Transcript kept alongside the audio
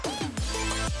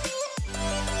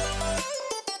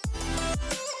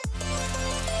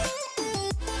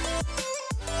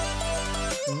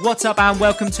What's up and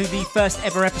welcome to the first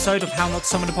ever episode of How Not to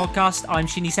Summon a Podcast. I'm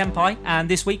Shinny Senpai, and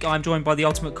this week I'm joined by the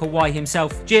ultimate kawaii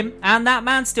himself, Jim, and that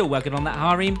man still working on that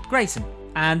harem, Grayson.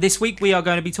 And this week we are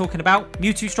going to be talking about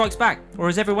Mewtwo Strikes Back, or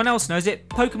as everyone else knows it,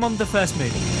 Pokemon the first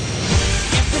movie.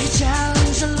 Every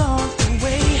challenge along the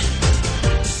way,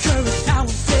 courage I will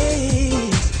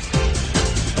face.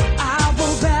 I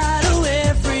will battle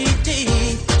every day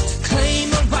to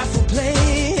claim a rightful place.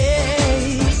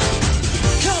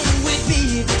 Come with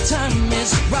me, the time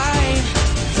is right.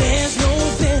 There's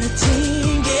no better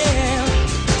team, yeah.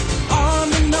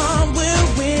 Arm in arm, we'll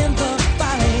win the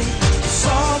fight. It's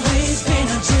always been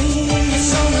a dream.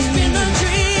 It's always been a dream.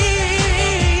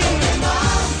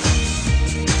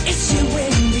 It's you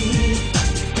and me.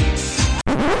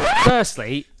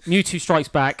 Firstly, Mewtwo Strikes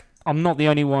Back, I'm not the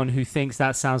only one who thinks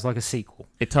that sounds like a sequel.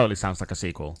 It totally sounds like a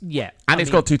sequel. Yeah. And it's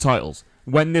got two titles.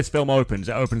 When this film opens,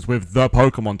 it opens with the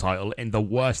Pokemon title in the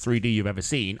worst 3D you've ever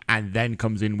seen, and then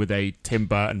comes in with a Tim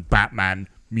Burton Batman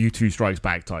Mewtwo Strikes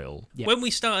Back title. Yeah. When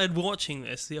we started watching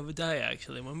this the other day,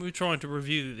 actually, when we were trying to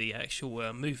review the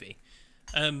actual movie,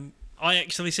 I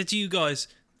actually said to you guys,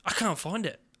 I can't find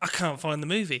it. I can't find the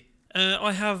movie.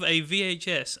 I have a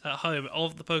VHS at home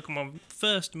of the Pokemon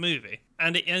first movie,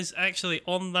 and it is actually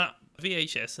on that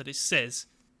VHS that it says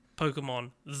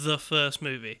Pokemon the first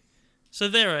movie. So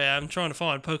there I am trying to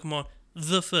find Pokemon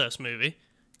the first movie.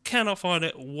 Cannot find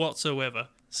it whatsoever.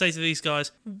 Say to these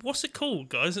guys, what's it called,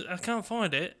 guys? I can't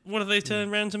find it. What do they turn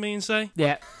around to me and say?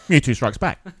 Yeah. Mewtwo Strikes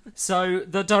Back. So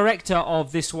the director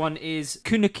of this one is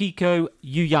Kunihiko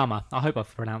Yuyama. I hope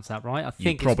I've pronounced that right. I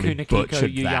think it's probably Kunihiko butchered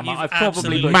that. Yuyama. You've I've probably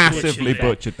absolutely Massively that.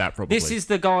 butchered that, probably. This is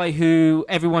the guy who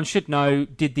everyone should know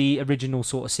did the original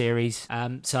sort of series.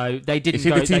 So they didn't Is he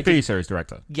go... the TV series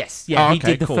director? Yes, yeah, Oh, he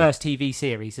okay, did the cool. first TV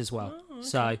series as well.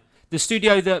 So the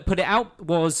studio that put it out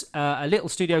was a little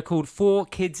studio called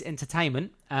 4Kids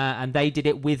Entertainment, and they did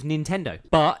it with Nintendo.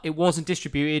 But it wasn't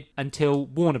distributed until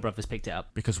Warner Brothers picked it up.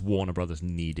 Because Warner Brothers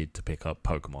needed to pick up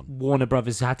Pokemon. Warner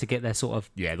Brothers had to get their sort of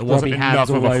Yeah, there wasn't grubby hands enough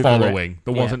of all a over following. it.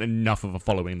 There Yeah. wasn't enough of a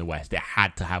following in the West. It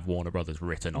had to have Warner Brothers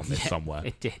written on this somewhere.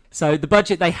 It did. So the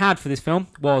budget they had for this film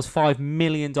was $5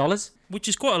 million, Which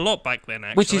is quite a lot back then,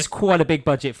 actually. which is quite a big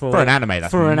budget for an anime.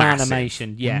 That's for an massive.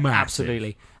 animation. Yeah, Massive.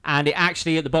 absolutely. And it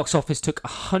actually at the box office took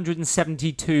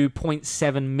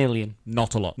 172.7 million.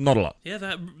 Not a lot. Not a lot. Yeah,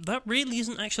 that really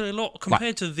isn't actually a lot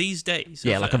compared to these days.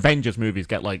 Yeah, is like it? Avengers movies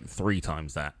get like 3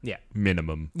 times that. Yeah.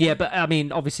 Minimum. Yeah, but I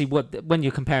mean, obviously, when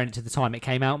you're comparing it to the time it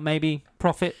came out, maybe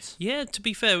profits. Yeah, to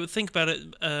be fair, think about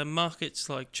it, markets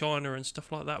like China and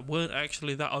stuff like that weren't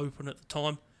actually that open at the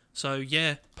time. So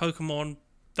yeah, Pokemon,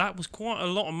 that was quite a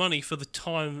lot of money for the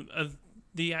time of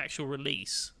the actual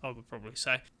release, I would probably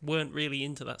say. Weren't really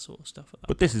into that sort of stuff at that.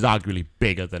 But this is arguably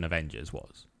bigger than Avengers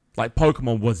was. Like,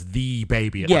 Pokemon was the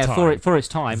baby at the time. Yeah, for its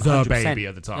time. The 100%. baby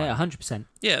at the time. Yeah, 100%.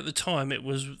 Yeah, at the time it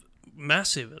was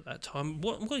massive at that time.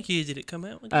 What year did it come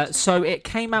out again? So it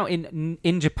came out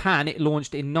in Japan. It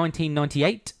launched in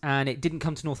 1998, and it didn't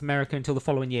come to North America until the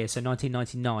following year. So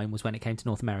 1999 was when it came to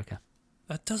North America.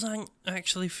 That doesn't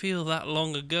actually feel that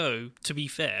long ago, to be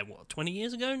fair. What, 20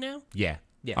 years ago now? Yeah.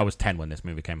 Yeah. I was 10 when this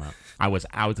movie came out. I was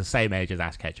the same age as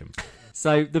Ash Ketchum.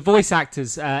 So the voice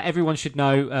actors, everyone should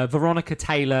know, Veronica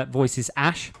Taylor voices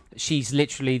Ash. She's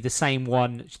literally the same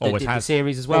one that Always did the has.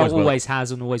 series as well. Always will. Always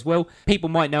has and always will. People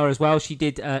might know her as well. She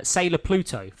did Sailor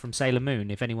Pluto from Sailor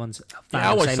Moon, if anyone's a fan Yeah,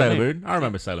 I of watched Sailor Moon. I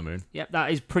remember Sailor Moon. Yep,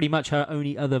 that is pretty much her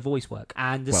only other voice work.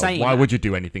 And the Well, same... why would you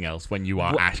do anything else when you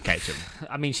are Wha- Ash Ketchum?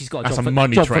 I mean, she's got a That's job, a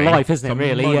money job train. for life, isn't It's it, a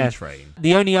really? money Yeah. train.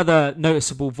 The only other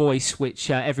noticeable voice which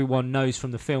everyone knows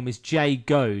from the film is Jay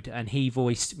Goad, and he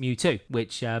voiced Mewtwo,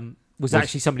 which was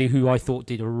actually somebody who I thought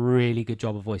did a really good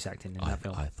job of voice acting in that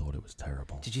film. I thought it was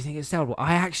terrible. Did you think it was terrible?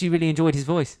 I actually really enjoyed his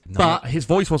voice. No, But his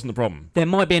voice wasn't the problem. there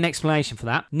might be an explanation for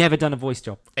that. Never done a voice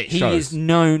job. It He shows. is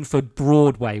known for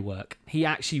Broadway work. He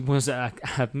actually was a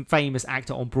famous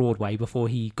actor on Broadway before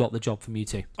he got the job for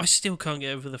Mewtwo. I still can't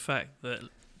get over the fact that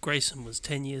Grayson was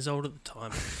 10 years old at the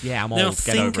time. Yeah, I'm Now old.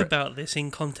 Get think over it. about this in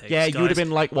context, Yeah, you would have guys.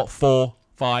 been like, what, 4,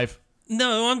 5?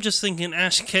 No, I'm just thinking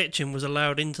Ash Ketchum was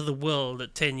allowed into the world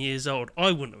at 10 years old.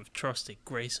 I wouldn't have trusted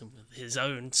Grayson with his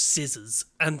own scissors,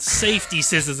 and safety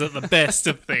scissors at the best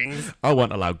of things. I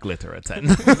wasn't allowed glitter at 10.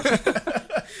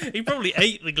 He probably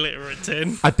ate the glitter at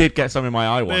 10. I did get some in my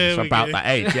eye once, There we about go. that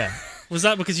age, yeah. Was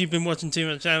that because you've been watching too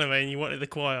much anime and you wanted the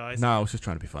quiet eyes? No, I was just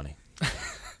trying to be funny.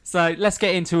 So let's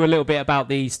get into a little bit about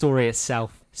the story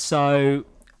itself. So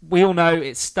we all know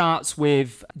it starts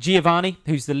with Giovanni,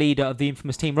 who's the leader of the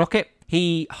infamous Team Rocket.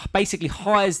 He basically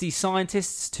hires these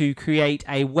scientists to create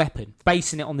a weapon,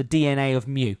 basing it on the DNA of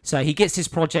Mew. So he gets his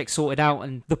project sorted out,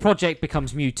 and the project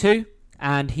becomes Mewtwo.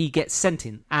 and he gets sent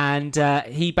in. And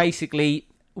he basically,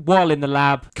 while in the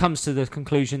lab, comes to the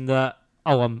conclusion that,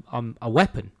 I'm a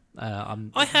weapon.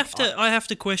 I have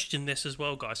to question this as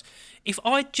well, guys. If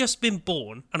I'd just been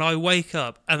born and I wake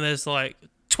up and there's like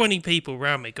 20 people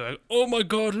around me going, "Oh my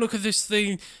god, look at this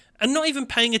thing," and not even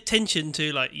paying attention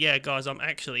to like, "Yeah, guys, I'm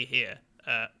actually here.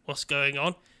 What's going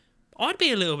on?" I'd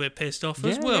be a little bit pissed off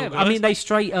as well. Guys. I mean, they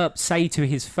straight up say to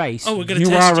his face, "Oh, we're going to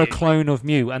you test are you." a clone of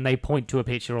Mew," and they point to a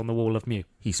picture on the wall of Mew.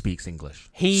 He speaks English.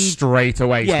 He straight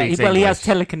away speaks English. he has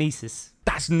telekinesis.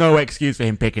 That's no excuse for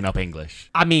him picking up English.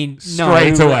 I mean,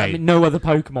 Straight away. I mean, no other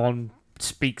Pokemon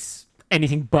speaks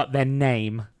anything but their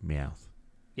name. Meowth.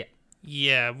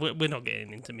 Yeah, we're not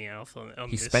getting into Meowth on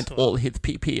He this spent one. all his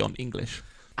PP on English.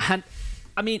 And,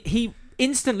 I mean, he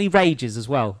instantly rages as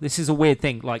well. This is a weird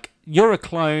thing. Like, you're a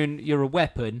clone, you're a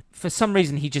weapon. For some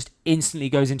reason, he just instantly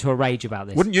goes into a rage about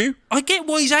this. Wouldn't you? I get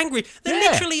why he's angry. They're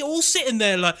Yeah. literally all sitting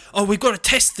there like, "Oh, we've got to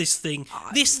test this thing."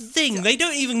 This thing. They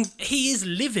don't even... He is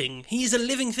living. He is a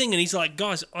living thing. And he's like,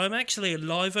 "Guys, I'm actually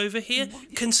alive over here.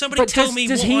 Can somebody But tell me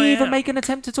does what he I even am?" make an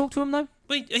attempt to talk to him, though?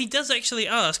 But he does actually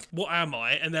ask, "What am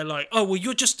I?" And they're like, "Oh, well,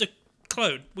 you're just a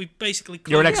clone. We basically...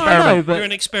 You're an cloned you." experiment. I know, but You're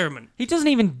an experiment. he doesn't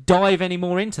even dive any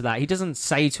more into that. He doesn't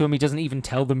say to him, he doesn't even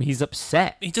tell them he's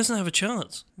upset. He doesn't have a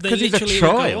chance. They 'Cause he's a literally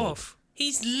will go child. off.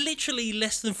 He's literally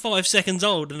less than 5 seconds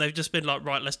old, and they've just been like,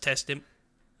 "Right, let's test him.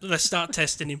 Let's start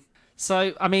testing him."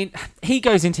 So, I mean, he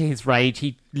goes into his rage.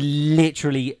 He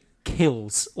literally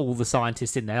kills all the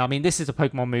scientists in there. I mean, this is a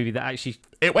Pokemon movie that actually...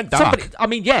 It went dark.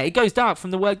 It goes dark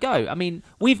from the word go. I mean,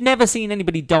 we've never seen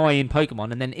anybody die in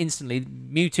Pokemon, and then instantly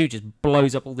Mewtwo just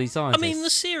blows up all these I scientists. mean,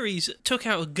 the series took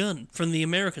out a gun from the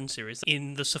American series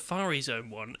in the Safari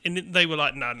Zone one, and they were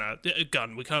like, no, a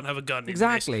gun. We can't have a gun in this."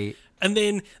 Exactly. And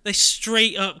then they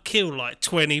straight up kill like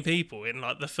 20 people in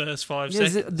like the first 5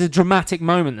 There's seconds. the dramatic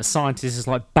moment the scientist is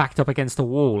like backed up against a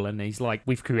wall and he's like,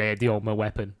 "We've created the ultimate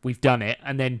weapon. We've done it."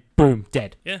 And then boom,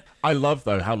 dead. Yeah. I love,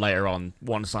 though, how later on,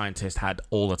 one scientist had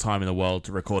all the time in the world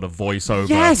to record a voiceover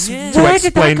Yes, to where did that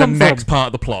explain the come next from? part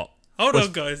of the plot. Hold Was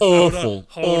on, guys. awful,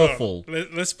 Hold on. awful.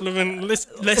 Let's Who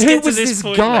get to was this this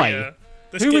point guy? later.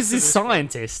 Let's Who get was to this point.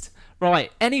 scientist?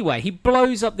 Right, anyway, he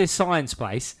blows up this science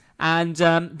place and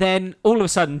then all of a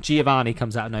sudden Giovanni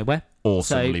comes out of nowhere.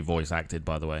 Awesomely voice acted,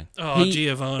 by the way. Oh,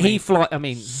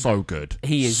 Giovanni. So good.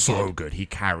 He is so good. He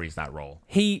carries that role.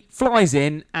 He flies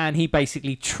in and he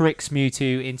basically tricks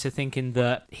Mewtwo into thinking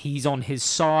that he's on his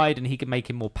side and he can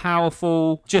make him more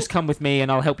powerful. Just come with me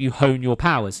and I'll help you hone your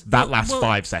powers. That lasts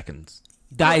 5 seconds.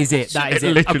 That is it. That is It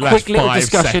it. literally A quick lasts little 5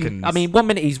 discussion. seconds. I mean, 1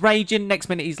 minute he's raging, next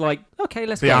minute he's like, "Okay,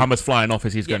 let's The go." armor's flying off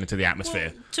as he's going into the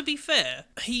atmosphere. Well, to be fair,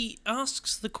 he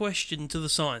asks the question to the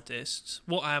scientists,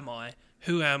 "What am I?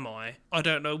 Who am I? I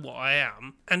don't know what I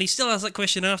am." And he still has that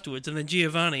question afterwards, and then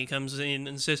Giovanni comes in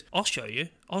and says, "I'll show you.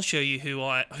 I'll show you who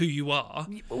you are."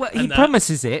 Well, And he that-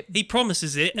 promises it. He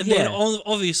promises it, and Yeah. then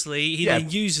obviously he Yeah. then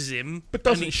uses him. But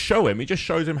doesn't show him. He just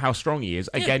shows him how strong he is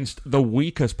against the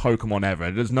weakest Pokemon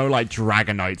ever. There's no like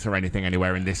Dragonites or anything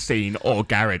anywhere in this scene, or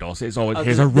Gyarados. It's always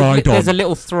here's a Rhydon. There's a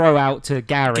little throw out to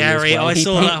Gary. Gary, as well. I He-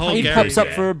 saw he- that whole He Gary pops up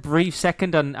bit. for a brief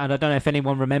second, and I don't know if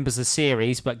anyone remembers the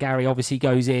series, but Gary obviously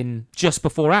goes in just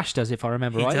before Ash does, if I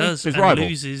remember He right. does, His and rival.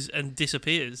 loses and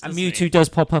disappears. And doesn't he? Mewtwo does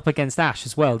pop up against Ash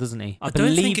as well, doesn't he? I don't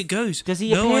believe- think it goes. Does he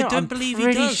No, appear? I don't I'm believe he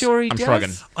pretty does. sure he I'm does.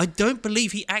 shrugging. I don't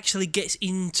believe he actually gets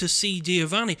in to see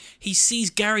Giovanni. He sees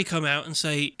Gary come out and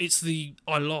say,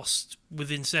 I lost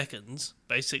within seconds,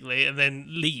 basically, and then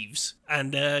leaves.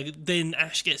 And then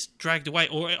Ash gets dragged away.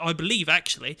 Or I believe,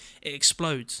 actually, it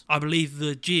explodes. I believe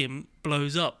the gym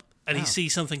blows up and he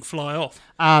sees something fly off.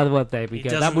 Ah, well, there we He go.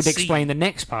 That doesn't would see- explain the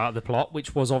next part of the plot,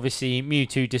 which was obviously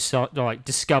Mewtwo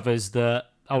discovers that,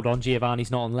 hold on,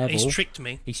 Giovanni's not on level. He's tricked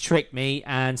me. He's tricked me,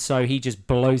 and so he just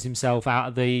blows himself out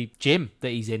of the gym that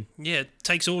he's in. Yeah,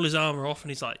 takes all his armour off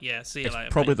and he's like, yeah, see you It's later.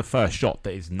 probably mate. the first shot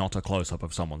that is not a close up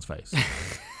of someone's face.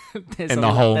 There's In a the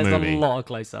lot- whole there's movie. a lot of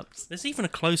close-ups. There's even a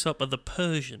close-up of the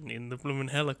Persian in the blooming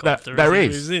helicopter. there as he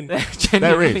is. moves in. There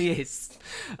genuinely is.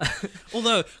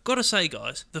 Although, gotta say,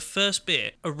 guys, the first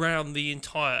bit around the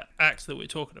entire act that we're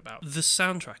talking about, the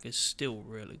soundtrack is still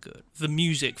really good. The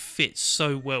music fits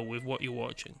so well with what you're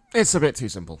watching. It's a bit too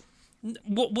simple.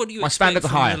 What do you My expect standards are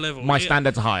from higher. the level? My Yeah.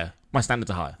 standards are higher. My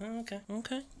standards are higher.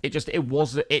 Okay.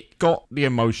 It got the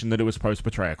emotion that it was supposed to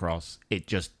portray across. It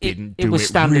just didn't do was it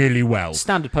standard, really well.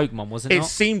 Standard Pokemon, was it It not?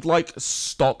 seemed like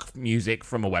stock music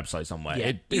from a website somewhere.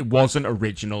 Yeah. It wasn't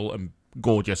original and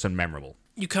gorgeous and memorable.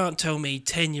 You can't tell me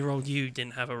 10-year-old you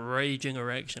didn't have a raging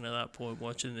erection at that point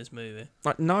watching this movie.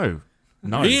 Like, no.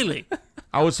 No. Really?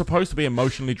 I was supposed to be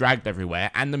emotionally dragged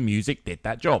everywhere, and the music did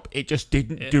that job. It just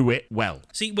didn't do it well.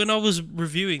 See, when I was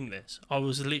reviewing this, I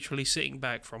was literally sitting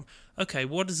back from, okay,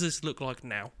 what does this look like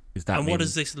now? What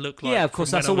does this look like? Yeah, of course,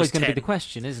 from that's when I was always going to be 10? the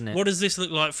question, isn't it? What does this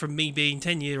look like from me being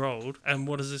 10-year-old, and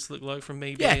what does this look like from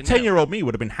me Yeah, being 10-year-old me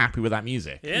would have been happy with that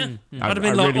music. Yeah. I I'd have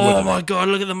been really like, would oh have. my god,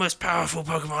 look at the most powerful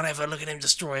Pokemon ever, look at him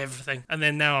destroy everything. And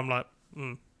then now I'm like,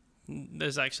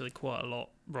 there's actually quite a lot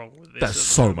wrong with this. There's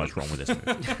so much wrong with this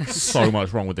movie. So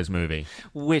much wrong with this movie.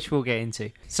 Which we'll get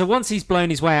into. So once he's blown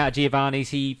his way out of Giovanni's,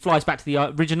 he flies back to the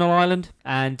original island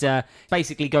and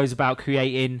basically goes about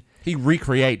creating... He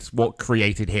recreates what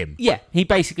created him. Yeah, he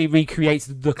basically recreates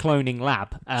the cloning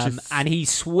lab. And he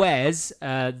swears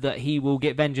that he will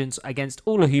get vengeance against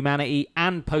all of humanity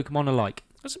and Pokemon alike.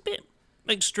 That's a bit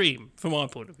extreme from my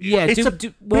point of view. Yeah, It's a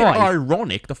bit bit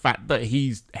ironic, the fact that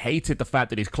he's hated the fact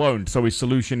that he's cloned, so his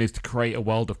solution is to create a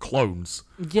world of clones.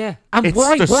 Yeah. And It's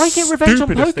why the get revenge on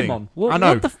stupidest Pokemon? thing. I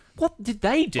know. What did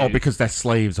they do? Oh, because they're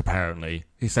slaves, apparently.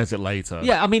 He says it later.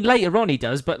 Yeah, I mean, later on he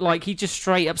does, but, like, he just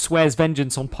straight up swears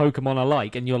vengeance on Pokemon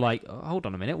alike, and you're like, oh, hold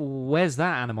on a minute, where's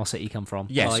that animosity come from?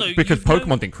 Yes, Like, So because you've known-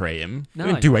 Pokemon didn't create him. No.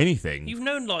 He didn't do anything. You've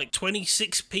known like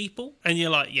 26 people, and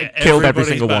you're like, yeah, Killed every everybody's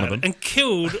single one bad. of them. And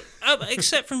killed,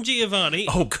 except from Giovanni,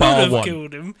 Oh, could bar have one.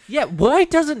 killed him. yeah, why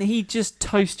doesn't he just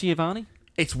toast Giovanni?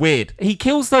 It's weird. He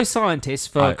kills those scientists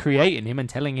for I- creating him and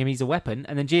telling him he's a weapon,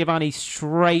 and then Giovanni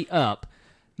straight up,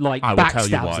 like, I will tell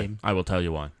you backstabs why. him. I will tell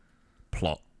you why.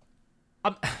 Plot.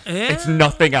 Yeah. It's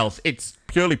nothing else. It's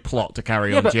purely plot to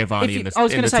carry on Giovanni in the I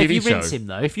was in going to the say, TV if you show. rinse him,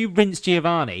 though, if you rinse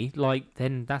Giovanni, like,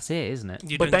 then that's it, isn't it?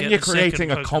 You But don't then get you're the second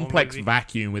creating a Pokemon complex movie.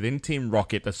 vacuum within Team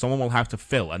Rocket that someone will have to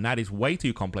fill, and that is way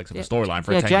too complex of a storyline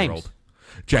for yeah, a 10-year-old.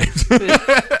 James. I'm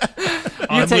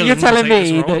You're willing to telling take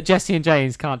this me role. that Jesse and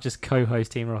James can't just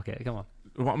co-host Team Rocket? Come on.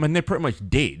 Well, I mean, they pretty much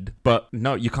did, but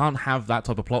no, you can't have that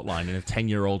type of plotline in a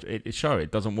 10-year-old show. It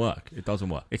doesn't work. It doesn't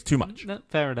work. It's too much. No,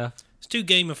 fair enough. It's too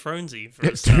Game of Thronesy for a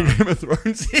It's too start. Game of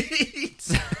Thrones.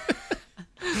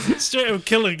 Straight up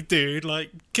kill a dude,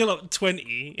 like kill up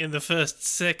 20 in the first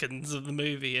seconds of the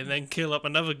movie, and then kill up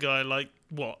another guy like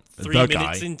what 3 The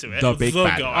minutes guy. into it. The big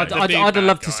bad guy. guy. the big I'd have bad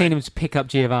loved to guy. seen him just pick up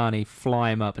Giovanni,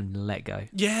 fly him up, and let go.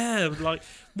 Yeah, like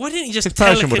why didn't he just His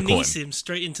Persian would've caught telekinesis him. him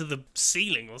straight into the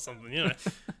ceiling or something? You know,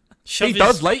 Shove He his-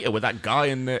 does later with that guy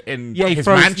in Yeah, he his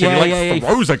throws, mansion. yeah, He yeah,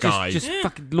 throws a just- guy. Just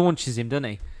fucking launches him, doesn't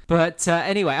he? But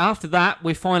anyway, after that,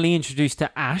 we're finally introduced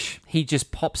to Ash. He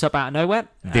just pops up out of nowhere.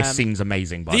 This scene's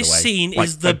amazing, by the way. this scene Like,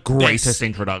 is the greatest best.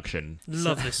 introduction.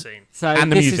 Love this scene. So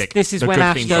And the this music. This is The when good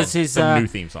Ash theme does song. his The new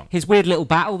theme song. his weird little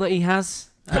battle that he has.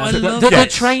 I that love the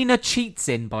this. trainer cheats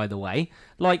in, by the way.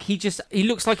 Like he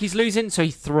looks like he's losing, so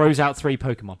he throws out 3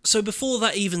 Pokemon. So before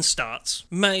that even starts,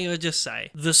 may I just say,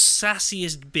 the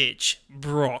sassiest bitch,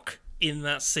 Brock, in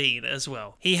that scene as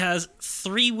well. He has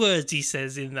 3 words he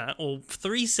says in that, or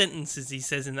 3 sentences he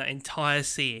says in that entire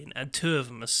scene, and 2 of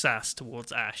them are sass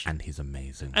towards Ash. And he's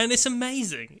amazing. And it's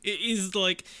amazing. It is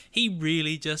like, he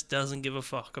really just doesn't give a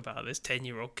fuck about this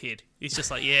 10-year-old kid. He's just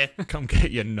like, yeah. Come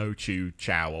get your no-chew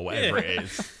chow or whatever Yeah. it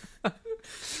is.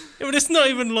 Yeah, but it's not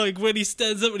even like when he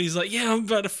stands up and he's like, yeah, I'm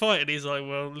about to fight. And he's like,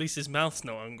 well, at least his mouth's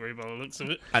not hungry by the looks of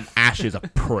it. And Ash is a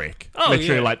prick. Oh,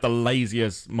 Literally yeah. like the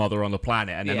laziest mother on the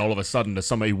planet. And then Yeah. all of a sudden there's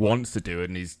somebody who wants to do it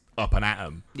and he's up and at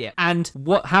him. Yeah. And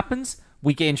what happens?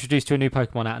 We get introduced to a new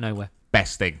Pokemon out of nowhere.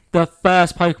 Best thing. The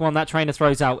first Pokemon that trainer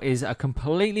throws out is a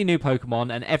completely new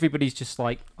Pokemon, and everybody's just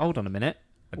like, hold on a minute.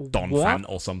 A Donphan What?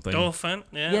 or something. Dolphin,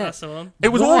 yeah, Yeah. that's the one. It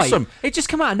was Why? awesome. It just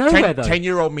come out of nowhere, though.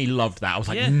 10-year-old me loved that. I was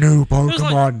like, Yeah. new It was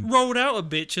like Pokemon. rolled out a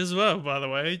bitch as well, by the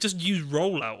way. It just used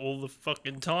rollout all the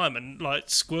fucking time, and like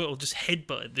Squirtle just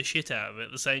headbutted the shit out of it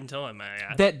at the same time,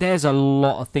 man. There's a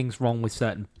lot of things wrong with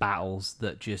certain battles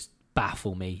that just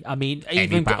baffle me. I mean,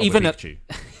 Any battle even with Pikachu.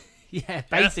 yeah,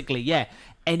 basically, yeah.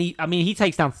 He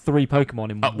takes down 3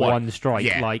 Pokemon in One. one strike.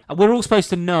 Yeah. Like, we're all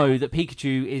supposed to know that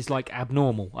Pikachu is like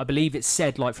abnormal. I believe it's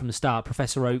said like from the start.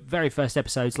 Professor Oak, very first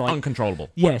episode's like, Uncontrollable.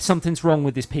 yeah, something's wrong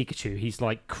with this Pikachu. He's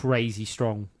like crazy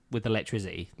strong with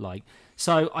electricity. Like,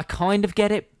 so I kind of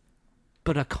get it,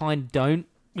 but I kind of don't.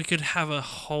 We could have a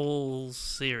whole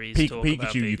series talk Pikachu,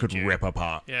 about Pikachu. you could rip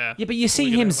apart. Yeah. Yeah, but you see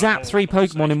We could him have a zap whole 3 Pokemon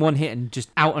conversation. in one hit and just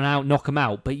out and out knock them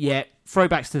out. But yet,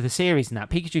 throwbacks to the series and that,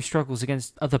 Pikachu struggles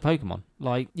against other Pokemon.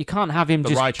 Like, you can't have him The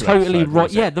just Raichu totally episode, right.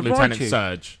 was it? Yeah, the Lieutenant Raichu.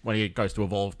 Surge, when he goes to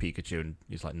evolve Pikachu, and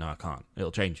he's like, no, I can't.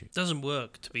 It'll change you. Doesn't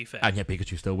work, to be fair. And yet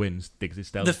Pikachu still wins, digs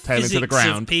his tail The into physics the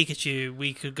ground. of Pikachu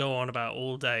we could go on about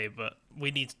all day, but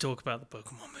we need to talk about the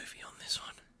Pokemon movie on this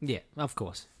one. Yeah, of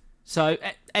course. So,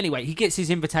 anyway, he gets his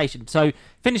invitation. So,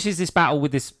 finishes this battle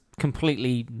with this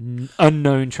completely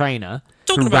unknown trainer.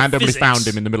 Talking Who about randomly physics, found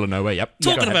him in the middle of nowhere. Yep.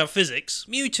 Talking Go ahead. about physics,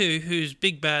 Mewtwo, who's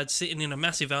big bad sitting in a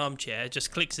massive armchair,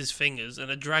 just clicks his fingers, and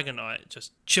a Dragonite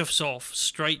just chuffs off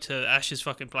straight to Ash's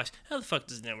fucking place. How the fuck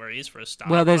does he know where he is for a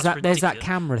start? Well, there's That's that ridiculous.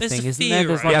 camera There's thing, the isn't there?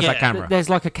 There's fear, like that camera. There's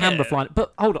like a camera Yeah. flying.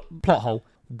 But hold on, plot hole.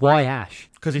 Why Ash?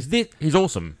 Because he's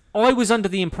awesome. I was under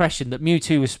the impression that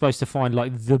Mewtwo was supposed to find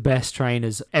like the best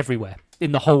trainers everywhere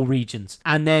in the whole regions,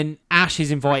 and then Ash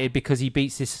is invited because he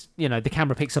beats this. You know, the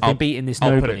camera picks up him beating this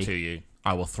I'll nobody. put it to you.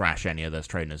 I will thrash any of those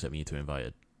trainers that Mewtwo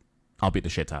invited. I'll beat the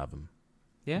shit out of them.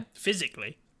 Yeah.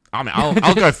 Physically. I mean,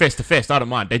 I'll go fist to fist. I don't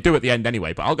mind. They do at the end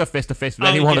anyway, but I'll go fist to fist with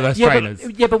any one of those trainers.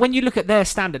 But when you look at their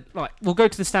standard, like we'll go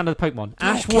to the standard of Pokemon.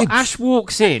 kids. Ash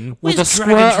walks in with Where's a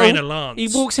Dragon Trainer Squirtle. Lance?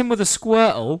 He walks in with a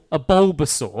Squirtle, a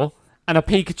Bulbasaur, and a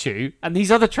Pikachu, and these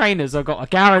other trainers have got a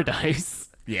Gyarados.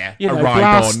 Yeah, You a know,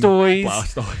 Rhydon,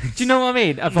 Blastoise. Do you know what I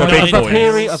mean? A big boys.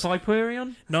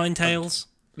 Vaporeon? Ninetales.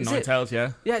 Ninetales,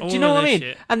 yeah. Yeah, do All you know of what I this mean?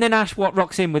 shit. And then Ash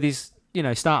rocks in with his,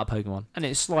 starter Pokemon, and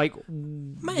it's like,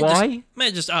 May I why? may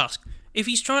I just ask, if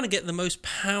he's trying to get the most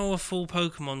powerful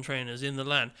Pokemon trainers in the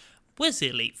land, where's the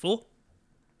Elite Four?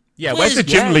 Yeah, Where's- where's the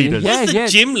gym leaders? Yeah, Where's the yeah,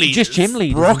 gym leaders? Just gym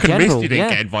leaders. Brock in and general, Misty didn't yeah.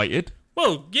 get invited.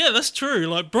 Well, yeah, that's true.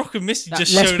 Like, Brock and Misty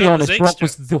just Let's showed be up honest, as Brock extra.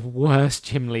 was the worst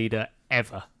gym leader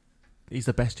ever. He's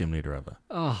the best gym leader ever.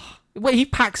 Well, he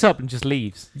packs up and just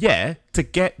leaves. Yeah, to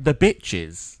get the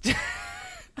bitches.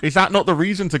 Is that not the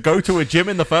reason to go to a gym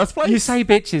in the first place? You say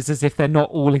bitches as if they're not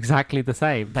all exactly the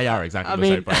same. They are exactly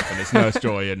the same person. It's Nurse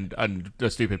Joy and the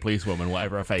stupid policewoman,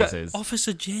 whatever her face is.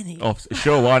 Officer Jenny.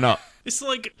 Sure, why not? It's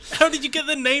like, how did you get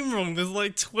the name wrong? There's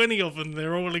like 20 of them.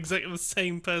 They're all exactly the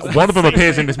same person. One of them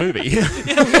appears in this movie.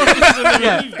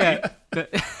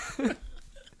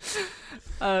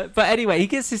 But anyway, he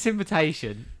gets this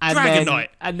invitation. And Dragonite.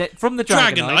 And then from the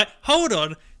Dragonite. Hold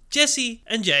on. Jesse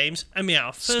and James and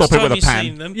Meow. First Stop it time with a you've pan.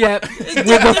 seen them. Yeah, with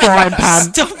a frying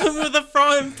pan. Stop him with a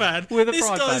frying pan. With a this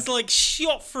frying guy's pan. like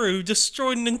shot through,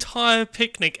 destroyed an entire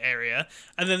picnic area,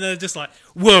 and then they're just like,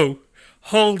 "Whoa,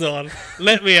 hold on,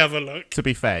 let me have a look." To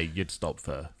be fair, you'd stop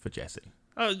for Jesse.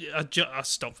 Oh, I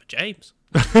stopped for James.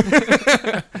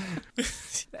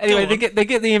 Anyway, Go they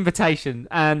get the invitation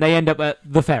and they end up at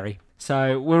the ferry.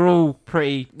 So we're all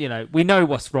pretty, we know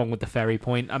what's wrong with the ferry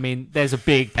point. I mean, there's a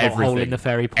big plot hole in the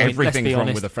ferry point. Let's Everything's be wrong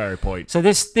honest. with the ferry point. So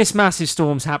this massive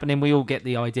storm's happening. We all get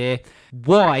the idea.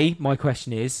 Why? My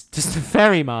question is, does the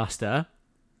ferry master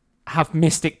have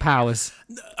mystic powers?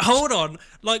 Hold on.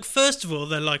 Like, first of all,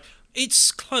 they're like,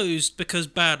 it's closed because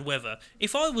bad weather.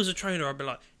 If I was a trainer, I'd be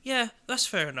like, yeah, that's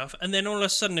fair enough. And then all of a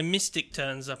sudden a mystic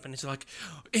turns up and it's like,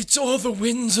 it's all the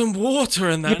winds and water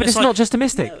and that. Yeah, but And it's like, not just a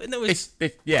mystic. No, It's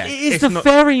It it's is the not-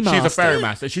 ferry master. She's a ferry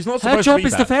master. She's not Her supposed job to be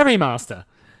is that. the ferry master.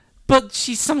 But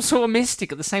she's some sort of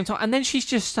mystic at the same time. And then she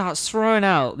just starts throwing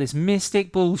out this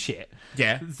mystic bullshit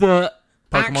Yeah. that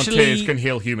Pokemon actually... tears can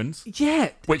heal humans. Yeah.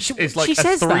 Which is like she a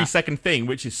says that. 3-second thing,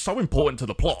 which is so important to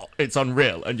the plot. It's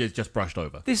unreal and it's just brushed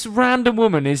over. This random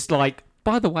woman is like,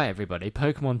 by the way, everybody,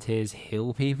 Pokemon tears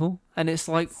heal people. And it's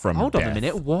like, From hold on a death.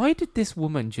 minute. Why did this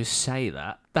woman just say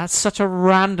that? That's such a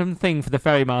random thing for the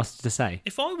ferry master to say.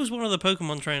 If I was one of the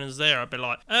Pokemon trainers there, I'd be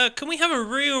like, can we have a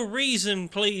real reason,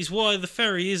 please, why the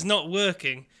ferry is not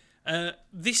working?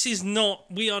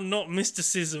 We are not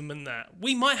mysticism and that.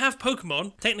 We might have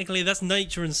Pokemon. Technically, that's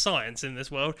nature and science in this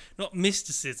world, not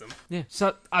mysticism. Yeah.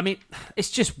 So, I mean,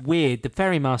 it's just weird. The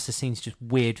ferry master scene's just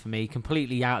weird for me.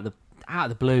 Completely out of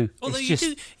the blue. Although It's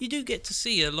you do get to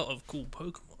see a lot of cool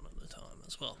Pokemon at the time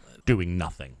as well. Though. Doing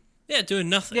nothing. Yeah, doing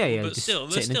nothing. Yeah, but just still,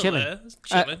 they're sitting and still chilling.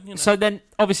 there, chilling. So then,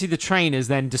 obviously, the trainers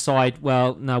then decide,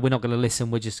 well, no, we're not going to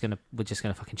listen. We're just gonna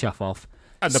fucking chuff off.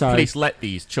 And the So- police let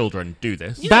these children do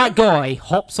this. That guy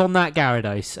hops on that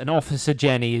Gyarados, and Officer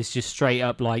Jenny is just straight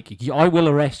up like, I will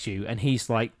arrest you. And he's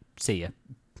like, see ya.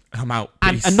 I'm out.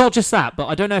 And, Peace. and not just that, but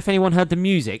I don't know if anyone heard the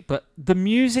music, but the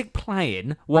music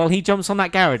playing while he jumps on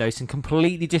that Gyarados and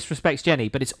completely disrespects Jenny,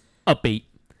 but it's upbeat.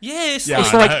 yes, Yeah,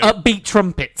 It's I like know. upbeat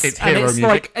trumpets. It's and hero it's music.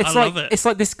 like it's I like love it. it's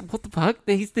like this. What the fuck?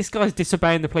 This guy's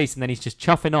disobeying the police, and then he's just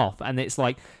chuffing off, and it's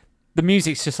like the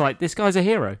music's just like this guy's a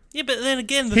hero. Yeah, but then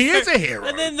again, He is a hero.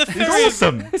 And then the He's ferry,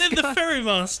 awesome. Then the ferry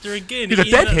master again. He's a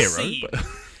in dead that hero, scene- but-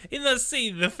 In that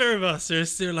scene, the ferry master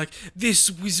is still like, "This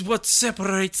is what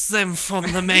separates them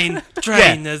from the main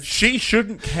train." Yeah, she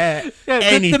shouldn't care Yeah,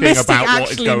 anything the Mystic about what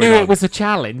is actually going knew on. it was a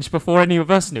challenge before any of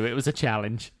us knew it was a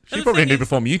challenge. She And the probably thing knew is-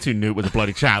 before Mewtwo knew it was a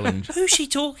bloody challenge. Who's she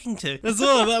talking to? As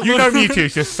well, that You know one-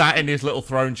 Mewtwo's just sat in his little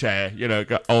throne chair,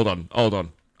 hold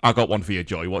on. I got one for you,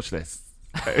 Joy, watch this.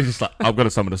 It's just like, I'm going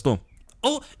to summon a storm.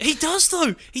 Oh, he does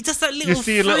though. He does that little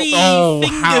see a free little-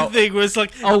 finger thing where it's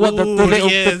like, Oh, what the little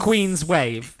yes. the Queen's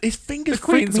wave, His fingers The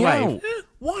freak Queen's me wave. out.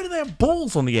 Why do they have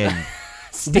balls on the end?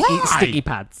 sticky Why?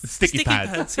 pads. Sticky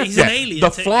pads. He's an alien. The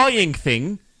technically. flying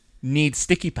thing needs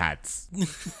sticky pads.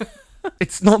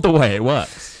 It's not the way it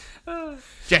works.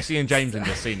 Jesse and James in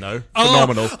this scene, though.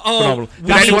 Phenomenal. Phenomenal. Did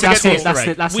that's anybody that's get it. Easter That's egg?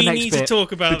 it. That's We the next need bit. to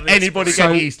talk about Did this. anybody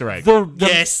get Easter egg?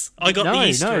 Yes, I got the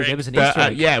Easter egg. there was an Easter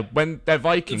egg. Yeah, when they're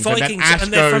Vikings, and Vikings, then Ash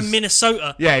and they're goes... from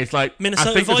Minnesota. Yeah, it's like, Minnesota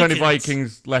I think there's only Vikings.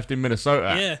 Vikings left in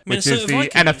Minnesota. Yeah, which Minnesota is the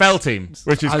Vikings. NFL team,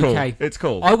 which is cool. Okay. It's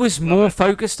cool. I was more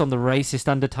focused on the racist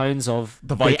undertones of The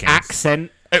the Vikings.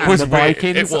 accent. It and was the weird.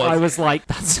 Vikings. It was. I was like,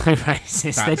 that's so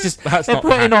racist. That's They're not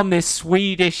putting ha- on this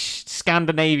Swedish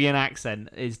Scandinavian accent.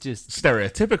 Is just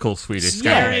Stereotypical Swedish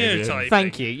Yeah. Scandinavian. Stereotype.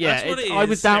 thank you. Yeah, That's what it I is,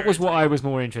 was. That was what I was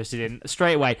more interested in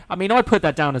straight away. I mean, I put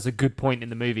that down as a good point in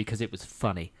the movie because it was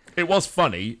funny. It was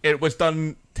funny. It was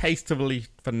done tastefully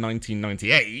for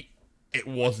 1998. It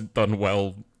wasn't done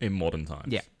well in modern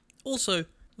times. Yeah. Also,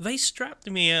 they strapped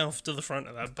me off to the front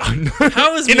of that boat.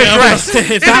 How is In a dress.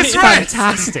 That's dress.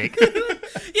 fantastic.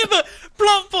 Yeah, but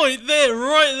plot point there,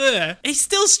 right there. He's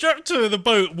still strapped to the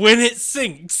boat when it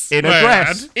sinks. In a man.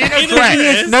 dress. In a In a dress.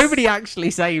 dress. Nobody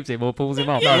actually saves him or pulls him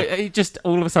up. No. He just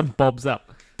all of a sudden bobs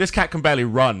up. This cat can barely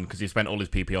run because he spent all his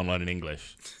PP on learning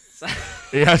English.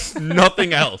 He has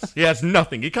nothing else. He has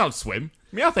nothing. He can't swim.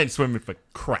 Meowth ain't swimming for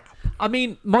crap. I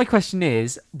mean, my question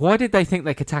is, why did they think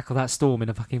they could tackle that storm in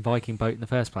a fucking Viking boat in the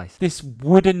first place? This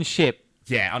wooden ship.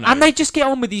 Yeah, I know. And they just get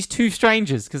on with these two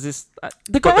strangers because it's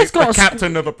the But guy's got the a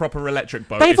captain of a proper electric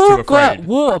boat They've is all too got afraid.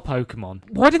 water Pokemon.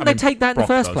 Why didn't they take that in the Brock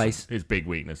first doesn't. place? His big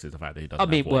weakness is the fact that he doesn't I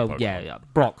mean, have water well, Pokemon. yeah,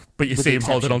 Brock. But you with see the him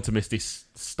holding exception. on to Misty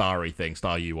Starry thing,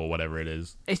 Staryu or whatever it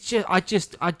is. It's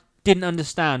just, I didn't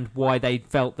understand why they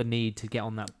felt the need to get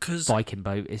on that 'Cause- Viking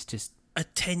boat. It's just. A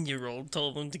 10-year-old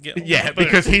told them to get on Yeah, the boat.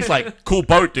 because he's like, cool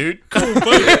boat, dude. Cool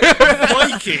boat.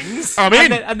 Vikings. I'm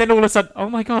in. And then all of a sudden, oh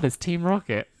my god, it's Team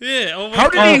Rocket. Yeah. Oh my How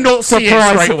did God. he not see it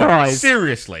surprise, straight away? surprise.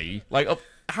 Seriously, like,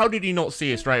 how did he not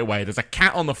see it straight away? There's a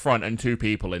cat on the front and two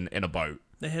people in a boat.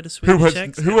 They had a Who Swedish has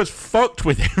accent. fucked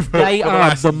with him? For, They for the are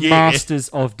last the year? masters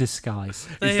of disguise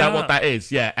They Is that are. what that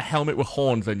is? Yeah, a helmet with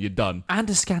horns and you're done. and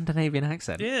a Scandinavian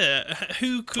accent. Yeah.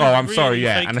 Who could? Oh, I'm really sorry.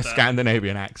 Yeah, fake and a that?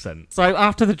 Scandinavian accent. So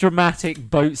after the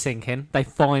dramatic boat sinking, they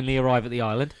finally arrive at the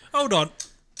island. Hold on.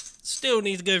 Still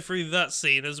need to go through that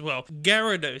scene as well.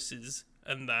 Gyaradoses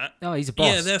and that. Oh, he's a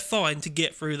boss. Yeah, they're fine to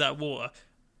get through that water.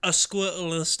 A Squirtle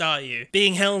and a Staryu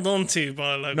being held onto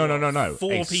by like No.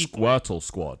 four A people. Squirtle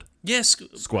squad. Yes,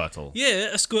 Squirtle.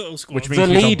 yeah, a Squirtle squad. Which The means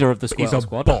he's leader a, of the he's Squirtle a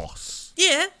squad. boss.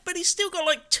 Yeah, but he's still got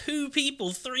like 2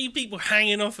 people, 3 people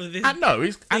hanging off of this. And no,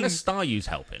 and a Staryu's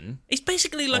helping. He's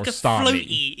basically like Or a Starmie.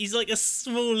 floaty. He's like a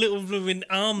small little blooming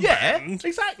armband. Yeah,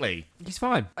 exactly. He's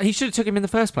fine. He should have took him in the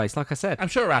first place, like I said. I'm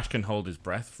sure Ash can hold his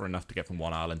breath for enough to get from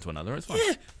one island to another. It's fine.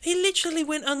 Yeah, he literally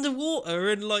went underwater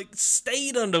and like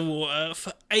stayed underwater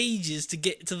for ages to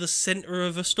get to the center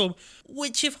of a storm.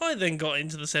 Which, if I then got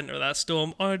into the center of that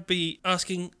storm, I'd be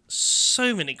asking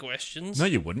so many questions. No,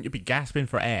 you wouldn't. You'd be gasping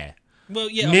for air. Well,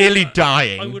 yeah, Nearly I would,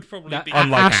 dying. I would probably That- be.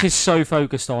 Unlike Ash Ash. is so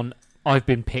focused on, I've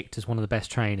been picked as one of the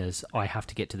best trainers, I have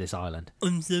to get to this island.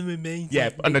 I'm so amazing.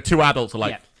 Yeah, and the two adults are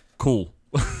like, Yeah. cool.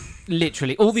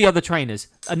 Literally, all the other trainers,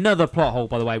 another plot hole,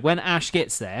 by the way, when Ash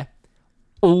gets there,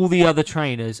 all the other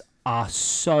trainers are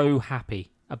so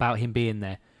happy about him being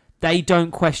there. They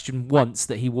don't question once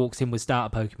that he walks in with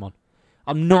starter Pokemon.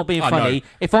 I'm not being I funny. know.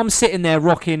 If I'm sitting there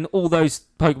rocking all those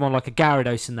Pokemon like a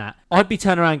Gyarados and that, I'd be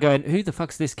turning around going, who the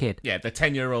fuck's this kid? Yeah, the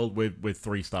 10-year-old with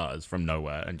 3 starters from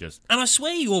nowhere and just... And I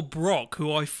swear you're Brock,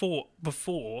 who I fought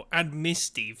before, and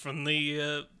Misty from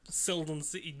the Seldon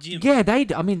City Gym. Yeah,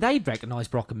 they'd recognise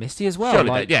Brock and Misty as well. Surely,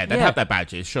 like, they'd have their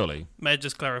badges, surely. May I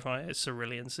just clarify, it's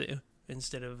Cerulean City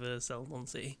instead of Seldon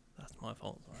City. That's my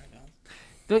fault. Sorry,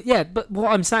 guys. But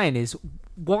what I'm saying is,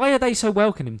 why are they so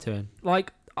welcoming to him?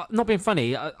 Like, not being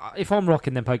funny, if I'm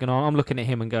rocking them Pokemon, I'm looking at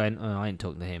him and going, oh, I ain't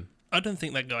talking to him. I don't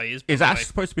think that guy is. Is by the Ash way.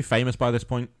 supposed to be famous by this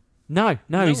point? No,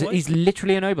 No way. he's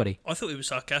literally a nobody. I thought he was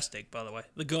sarcastic, by the way.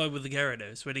 The guy with the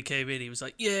Gyarados, when he came in, he was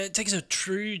like, yeah, it takes a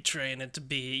true trainer to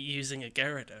be using a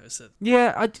Gyarados.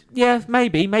 Yeah,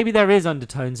 maybe there is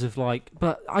undertones of like,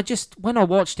 but when I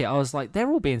watched it, I was like, they're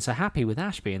all being so happy with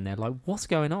Ash being there. Like, what's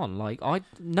going on? Like, none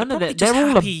of Probably it. just They're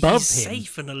all happy above he's him.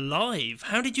 safe and alive.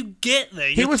 How did you get there?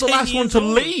 He You're was the 10 last one years to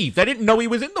old. leave. They didn't know he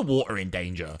was in the water in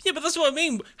danger. Yeah, but that's what I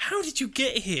mean. How did you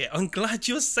get here? I'm glad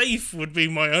you're safe would be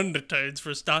my undertones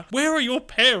for a start. Where are your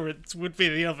parents would be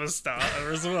the other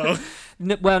starter as well.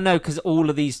 No, because all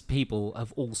of these people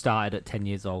have all started at 10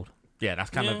 years old. Yeah, that's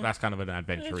kind of an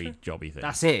adventure-y, jobby thing.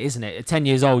 That's it, isn't it? At 10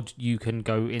 years old, you can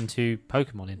go into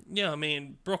Pokemon in. Yeah, I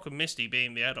mean, Brock and Misty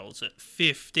being the adults at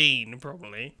 15,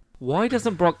 probably. Why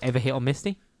doesn't Brock ever hit on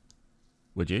Misty?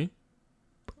 Would you?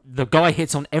 The guy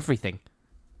hits on everything.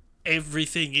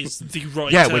 Everything is the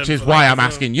right Yeah, term which is for why that I'm as well.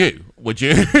 asking you. Would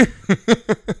you?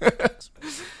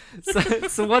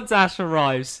 So once Ash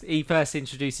arrives, he first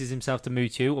introduces himself to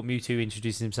Mewtwo, or Mewtwo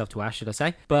introduces himself to Ash, should I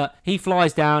say. But he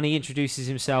flies down, he introduces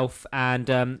himself,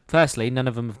 and firstly, none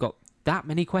of them have got that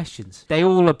many questions. They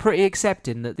all are pretty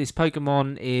accepting that this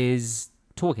Pokemon is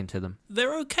talking to them.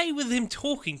 They're okay with him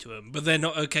talking to him, but they're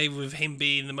not okay with him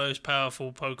being the most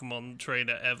powerful Pokemon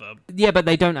trainer ever. Yeah, but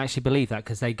they don't actually believe that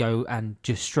because they go and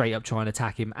just straight up try and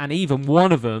attack him. And even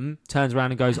one of them turns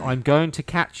around and goes, "I'm going to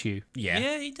catch you." Yeah.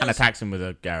 Yeah, he does. And attacks him with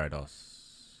a Gyarados.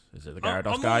 Is it the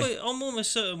Gyarados guy? I'm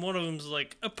almost certain one of them's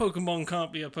like, a Pokemon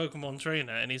can't be a Pokemon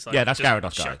trainer, and he's like, Yeah, that's "Just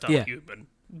Gyarados guy." Shut up, Yeah. human.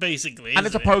 Basically, And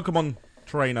it's a isn't it? Pokemon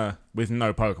trainer with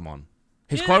no Pokemon.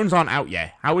 His Yeah. clones aren't out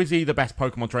yet. How is he the best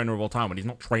Pokemon trainer of all time when he's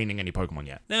not training any Pokemon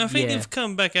yet? Now, I think Yeah. they've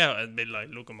come back out and been like,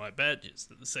 look at my badges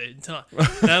at the same time.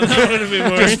 Now, that would have been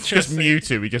more Just interesting.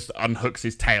 Mewtwo, he just unhooks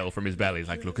his tail from his belly. He's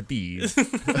like, look at these.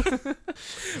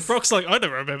 Brock's like, I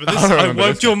don't remember this. I don't I remember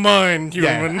wiped this. your mind,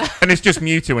 human. Yeah. And it's just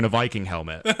Mewtwo in a Viking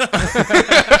helmet.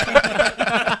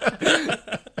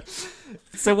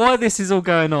 So while this is all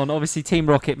going on, obviously Team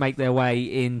Rocket make their way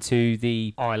into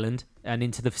the island and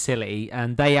into the facility,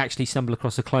 and they actually stumble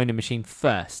across a cloning machine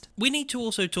first. We need to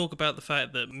also talk about the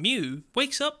fact that Mew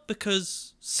wakes up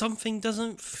because something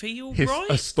doesn't feel right.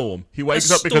 A storm. He wakes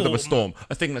A up because of a storm.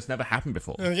 A thing that's never happened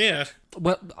before. Yeah.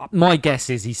 Well, my guess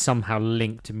is he's somehow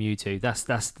linked to Mewtwo.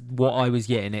 That's what I was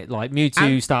getting at. Like,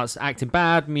 Mewtwo starts acting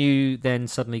bad, Mew then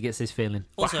suddenly gets this feeling.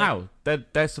 But Also- how?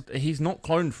 He's not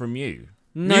cloned from Mew.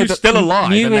 No, Mew's but still alive.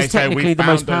 Mew and they is say, technically "We the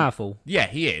most found a-" powerful. Yeah,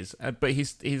 he is. But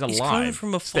he's alive. He's cloned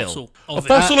from a still. fossil. A Of it.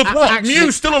 fossil of what? actually-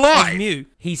 Mew's still alive. Of Mew.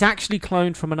 He's actually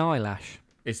cloned from an eyelash.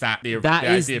 Is that the That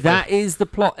the is idea for- that is the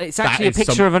plot. It's actually a is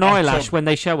picture some of an eyelash utter when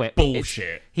they show it. It's-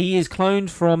 bullshit? he is cloned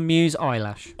from Mew's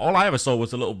eyelash. All I ever saw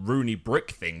was a little Rooney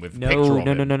brick thing with a picture of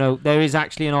him. No. There is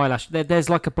actually an eyelash. There's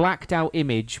like a blacked out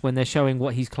image when they're showing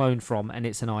what he's cloned from, and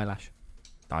it's an eyelash.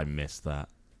 I missed that.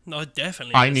 No, I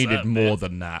definitely I missed needed that more bit.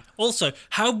 than that. Also,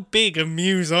 how big are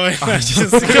Mew's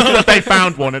eyelashes? They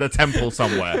found one in a temple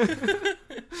somewhere.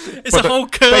 It's a whole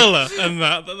curler and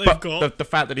that they've But got. the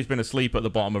fact that he's been asleep at the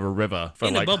bottom of a river for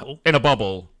In a like bubble. in a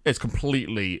bubble is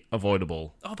completely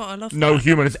avoidable. Oh, but I love No that.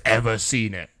 human has ever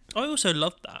seen it. I also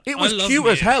loved that. It was I love cute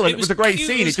as Mew. hell, and it was a great cute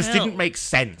scene. It as just hell. didn't make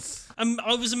sense.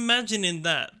 I was imagining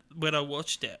that when I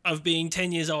watched it, of being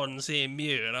 10 years old and seeing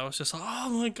Mew, and I was just like, oh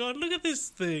my god, look at this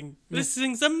thing. This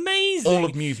thing's amazing. All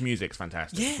of Mew's music's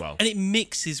fantastic Yeah, as well. and it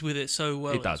mixes with it so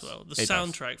well It does. as well. The It does.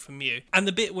 soundtrack from Mew. And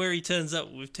the bit where he turns up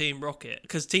with Team Rocket,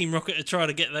 because Team Rocket are trying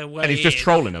to get their way And he's just in,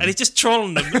 trolling them. And he's just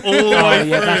trolling them all the Oh way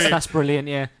yeah, through. that's brilliant.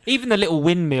 Yeah, even the little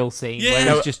windmill scene where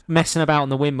Yeah. he's just messing about on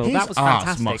the windmill. His That was ass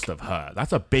fantastic. must have hurt.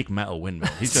 That's a big metal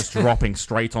windmill. He's just dropping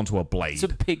straight onto a blade. It's a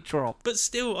big drop. But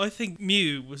still, I think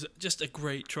Mew was just a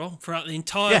great troll throughout the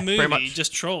entire Yeah, very movie. much. He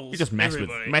just trolls. He just messed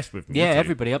everybody. with Mewtwo. Yeah,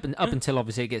 everybody up until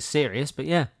obviously it gets serious. But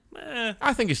yeah.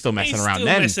 I think he's still messing He's around still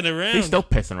then. messing around. He's still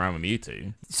pissing around with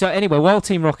Mewtwo. So anyway, while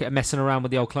Team Rocket are messing around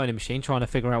with the old cloning machine, trying to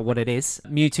figure out what it is,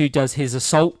 Mewtwo does his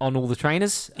assault on all the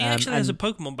trainers. He actually has a and-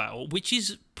 Pokemon battle, which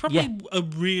is probably a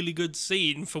really good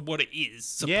scene for what it is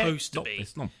supposed to be.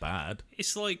 It's not bad.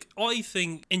 It's like, I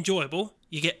think, enjoyable.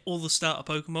 You get all the starter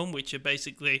Pokemon, which are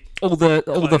basically all the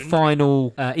cloned.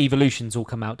 final evolutions all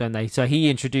come out, don't they? So he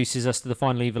introduces us to the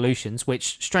final evolutions,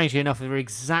 which, strangely enough, are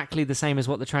exactly the same as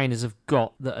what the trainers have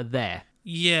got that are there.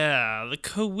 Yeah, the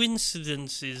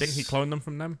coincidences. Didn't he clone them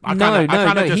from them? No.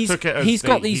 Just took it as He's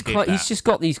got he these. did that. He's just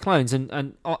got these clones,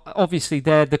 and obviously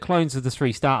they're the clones of the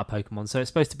 3 starter Pokemon. So it's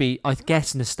supposed to be, I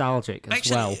guess, nostalgic as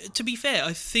Actually, well. to be fair,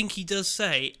 I think he does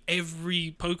say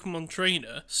every Pokemon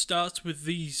trainer starts with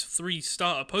these 3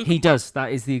 starter Pokemon. He does.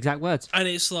 That is the exact words. And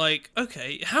it's like,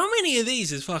 okay, how many of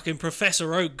these has fucking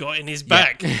Professor Oak got in his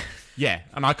bag? Yeah,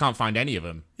 and I can't find any of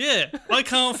them. Yeah, I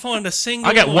can't find a single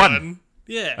I get one.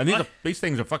 Yeah, And these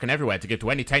things are fucking everywhere to give to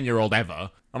any 10-year-old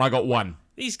ever, and I got one.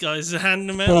 these guys are handing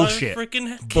them out Bullshit. like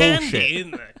freaking candy, Bullshit.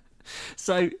 isn't they?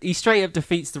 So he straight up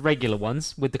defeats the regular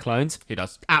ones with the clones. He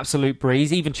does. Absolute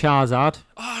breeze. Even Charizard.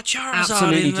 Oh, Charizard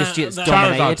Absolutely in just gets that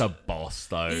dominated. Charizard's a boss,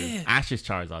 though. Yeah. Ash's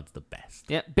Charizard's the best.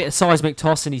 Yeah, bit of seismic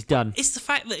toss and he's done. It's the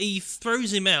fact that he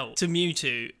throws him out to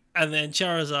Mewtwo, and then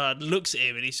Charizard looks at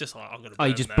him, and he's just like, "I'm gonna." Oh, Burn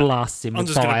he just that. blasts him I'm with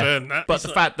just gonna fire. burn that. But It's the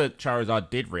like- fact that Charizard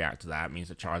did react to that means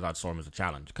that Charizard saw him as a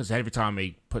challenge. Because every time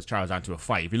he puts Charizard into a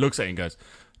fight, if he looks at it and goes,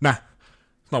 nah,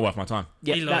 It's not worth my time.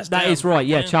 Yeah, He lies that down. is right.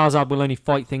 Yeah, Yeah. Charizard will only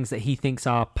fight things that he thinks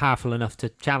are powerful enough to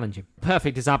challenge him.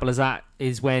 Perfect example of that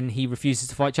is when he refuses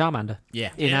to fight Charmander Yeah.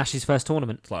 in Yeah. Ash's first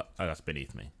tournament. It's like, oh, that's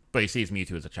beneath me. But he sees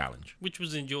Mewtwo as a challenge. Which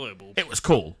was enjoyable. It was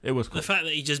cool. It was cool. The fact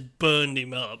that he just burned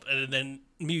him up, and then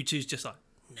Mewtwo's just like,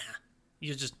 nah,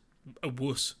 you're just a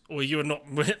wuss, or you're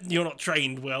not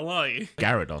trained well, are you?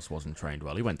 Gyarados wasn't trained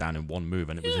well. He went down in one move,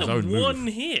 and it was Yeah, his own one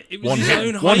move. hit. It was One his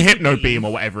own hit. One hyper hypno beam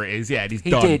or whatever it is. Yeah, and he's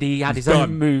He done. did. He had He's his done.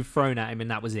 own move thrown at him,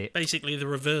 and that was it. Basically, the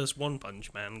reverse One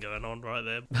Punch Man going on right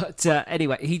there. But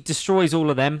anyway, he destroys all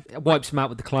of them, wipes them out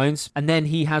with the clones, and then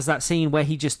he has that scene where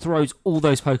he just throws all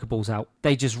those Pokeballs out.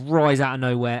 They just rise out of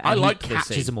nowhere, I and liked he this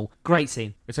catches scene. them all. Great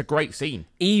scene. It's a great scene.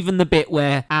 Even the bit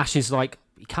where Ash is like,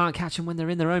 you can't catch them when they're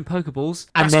in their own Pokeballs,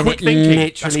 and That's then quick it thinking.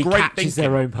 literally That's great catches thinking.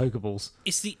 their own Pokeballs.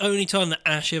 It's the only time that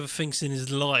Ash ever thinks in his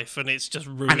life, and it's just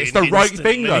ruined. And it's the right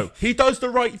instantly. thing, though. He does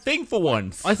the right thing for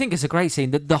once. I think it's a great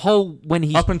scene. The whole when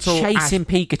he's Up until chasing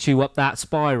Pikachu up that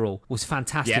spiral was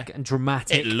fantastic Yeah. and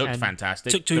dramatic. It looked and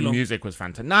fantastic. Took too the long. music was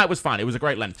fantastic. No, it was fine. It was a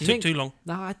great length. Took too long.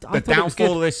 No, I The thought it was downfall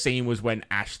good. of this scene was when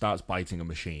Ash starts biting a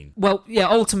machine. Well, yeah,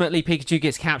 ultimately Pikachu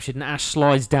gets captured and Ash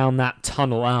slides down that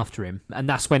tunnel after him. And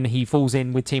that's when he falls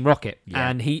in with Team Rocket. Yeah.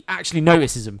 And he actually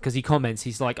notices him because he comments,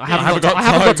 he's like, I haven't, haven't got, got I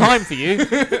haven't got time." time for you.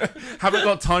 Haven't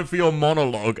got time for your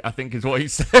monologue, I think is what he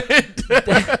said.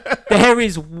 There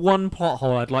is one plot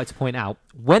hole I'd like to point out.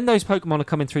 When those Pokemon are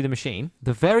coming through the machine,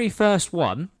 the very first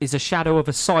one is a shadow of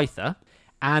a Scyther,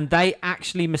 and they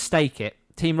actually mistake it.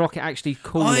 Team Rocket actually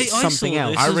call I it something saw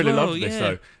else. this. I as really well, loved this, yeah.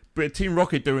 though. But Team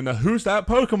Rocket doing the "Who's that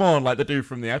Pokemon?" like they do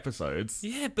from the episodes.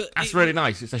 Yeah, but That's really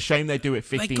nice. It's a shame they do it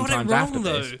 15 got it times wrong, after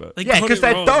this. though. But They yeah, got because it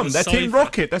they're wrong, dumb. the They're Team Scyther.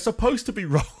 Rocket. They're supposed to be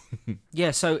wrong.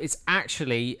 Yeah, so it's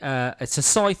actually it's a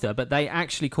Scyther, but they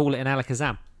actually call it an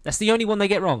Alakazam. That's the only one they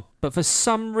get wrong. But for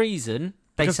some reason,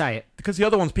 they say it. Because the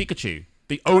other one's Pikachu.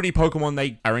 The only Pokemon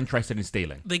they are interested in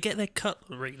stealing. they get their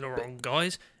cutlery wrong,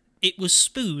 guys. It was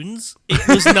spoons. It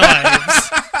was knives.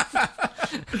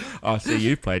 I see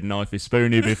you've played Knife is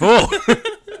Spoony before.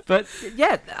 But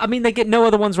yeah, I mean, they get no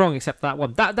other ones wrong except that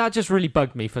one. That just really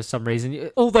bugged me for some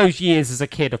reason. All those years as a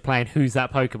kid of playing Who's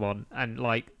That Pokemon,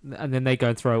 and then they go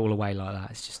and throw it all away like that.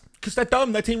 It's just. Because they're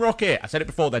dumb. They're Team Rocket. I said it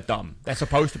before. They're dumb. They're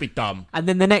supposed to be dumb. And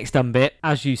then the next dumb bit,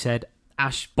 as you said,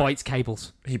 Ash bites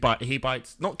cables. He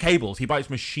bites not cables. He bites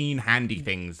machine handy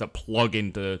things that plug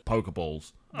into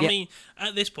Pokeballs. I Yeah. mean,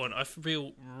 at this point, I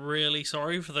feel really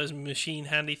sorry for those machine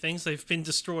handy things. They've been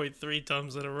destroyed 3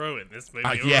 times in a row in this movie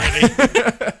already.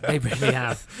 Yeah. They really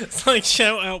have. It's like,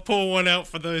 shout out, pour one out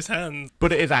for those hands.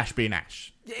 But it is Ash being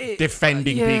Ash.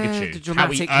 Defending yeah, the Pikachu. How he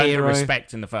dramatic earned the hero.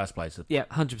 respect in the first place. Yeah,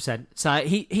 100%. So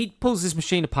he pulls this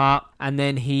machine apart, and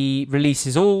then he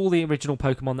releases all the original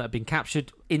Pokemon that have been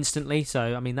captured instantly.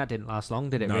 So, I mean, that didn't last long,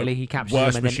 did it, No. really? He captures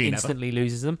Worst them and then machine ever. instantly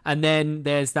loses them. And then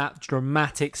there's that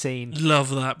dramatic scene Love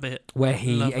that bit. where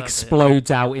he Love that bit. explodes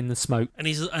out in the smoke. And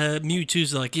he's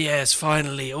Mewtwo's like, yes,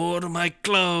 finally, all of my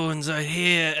clones are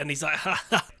here. And he's like, ha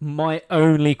ha. My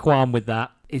only qualm with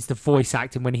that is the voice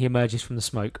acting when he emerges from the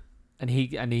smoke. And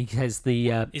he says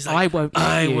He's I like, won't let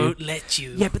I you. won't let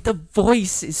you. Yeah, but the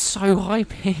voice is so high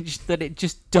pitched that it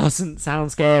just doesn't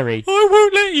sound scary. I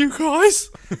won't let you guys.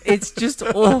 It's just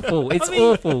awful. It's I mean,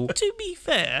 awful. To be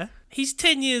fair, he's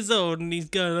 10 years old and he's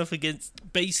going up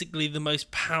against basically the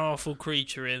most powerful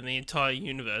creature in the entire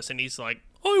universe. And he's like,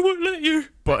 I won't let you.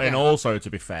 But and also, to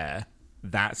be fair,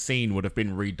 that scene would have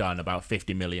been redone about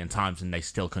 50 million times and they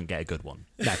still couldn't get a good one.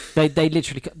 No, they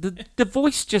literally the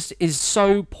voice just is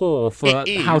so poor for It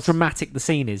is. how dramatic the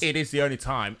scene is. It is the only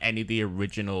time any of the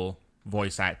original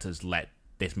voice actors let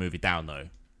this movie down, though.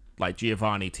 Like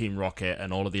Giovanni, Team Rocket,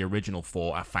 and all of the original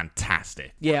 4 are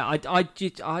fantastic. Yeah, I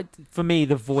for me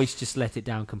the voice just let it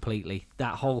down completely.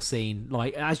 That whole scene,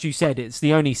 like as you said, it's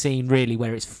the only scene really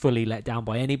where it's fully let down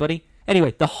by anybody.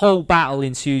 Anyway, the whole battle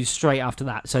ensues straight after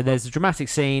that. So there's a dramatic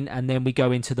scene, and then we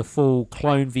go into the full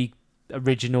clone v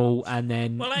original, and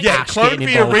then Well, Yeah, Ash Clone getting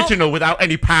V involved. original without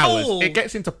any powers. Oh. It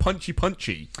gets into punchy.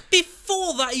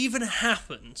 Before that even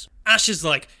happens, Ash is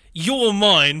like, you're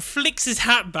mine, flicks his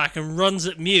hat back and runs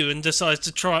at Mew and decides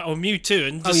to try, or Mewtwo,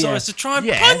 and decides to try and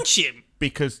Yeah. punch him.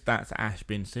 Because that's Ash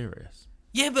being serious.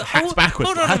 Yeah, but Hat's backwards,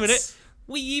 hold on a lads. minute.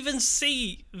 We even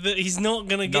see that he's not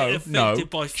going to get affected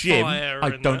by Jim, fire. I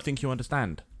and don't that. think you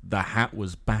understand. The hat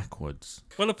was backwards.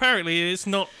 Well, apparently it's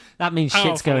not. That means shit's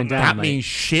Powerful going enough. down. That mate. means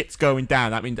shit's going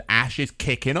down. That means Ash is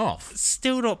kicking off.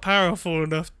 Still not powerful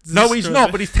enough. To No, he's destroy-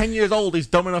 not, but he's 10 years old. He's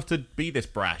dumb enough to be this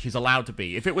brash. He's allowed to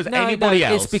be. If it was No, anybody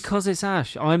else... it's because it's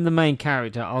Ash. I'm the main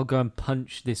character. I'll go and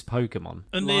punch this Pokemon.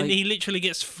 And then he literally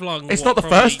gets flung. It's what, not the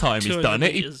probably first time he's 200 done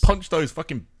it. He meters. punched those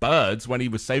fucking birds when he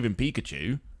was saving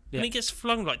Pikachu. and he gets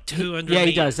flung like 200 Yeah, he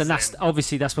meters does, and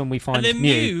that's when we find and then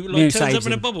Mew. Mew turns saves up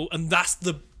in a him. bubble, and that's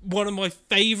one of my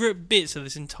favourite bits of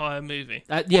this entire movie.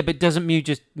 Yeah, but doesn't Mew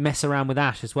just mess around with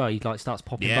Ash as well? He like starts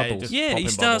popping Yeah, he bubbles. just- Yeah, he Popping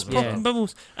starts bubbles, popping yeah.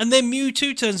 bubbles, and then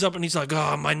Mewtwo turns up, and he's like,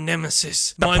 "Oh, my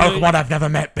nemesis, The my Pokemon I've never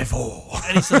met before.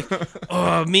 and he's like,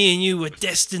 "Oh, me and you were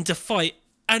destined to fight."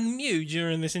 And Mew,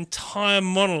 during this entire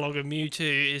monologue of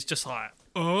Mewtwo, is just like,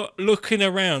 looking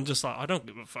around, just like, I don't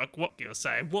give a fuck what you're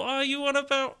saying. What are you on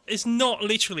about? It's not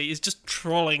literally, it's just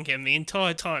trolling him the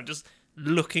entire time, just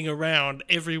looking around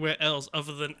everywhere else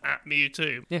other than at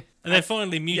Mewtwo. Yeah. And then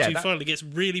finally, Mewtwo Yeah, that- finally gets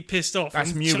really pissed off.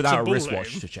 That's and Mew chucks without a ball at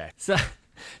wristwatch him. to check.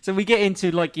 So we get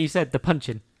into, like you said, the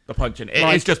punching. The punching. It's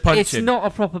Like, just punching. It's not a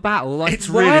proper battle. Like, It's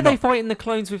why really are they not. fighting the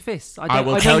clones with fists? I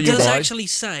will don't tell He you does why. actually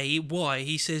say why.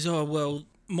 He says, "Oh well,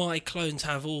 my clones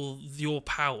have all your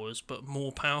powers, but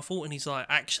more powerful." And he's like,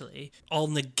 "Actually, I'll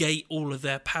negate all of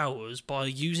their powers by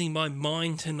using my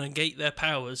mind to negate their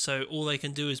powers. So all they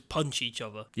can do is punch each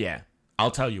other." Yeah,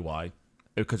 I'll tell you why.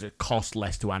 Because it costs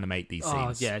less to animate these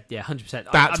Oh, scenes. yeah, 100%.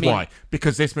 That's why.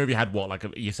 Because this movie had what, like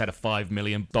you said, a $5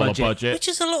 million budget. Which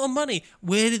is a lot of money.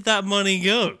 Where did that money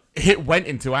go? It went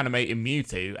into animating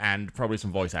Mewtwo and probably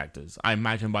some voice actors. I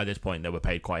imagine by this point they were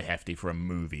paid quite hefty for a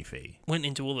movie fee. Went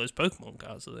into all those Pokemon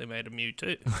cards that they made of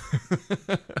Mewtwo.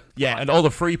 Yeah, and all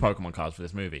the free Pokemon cards for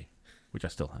this movie, which I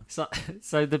still have.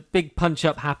 So the big punch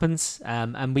up happens,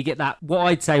 and we get that, what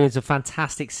I'd say was a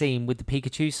fantastic scene with the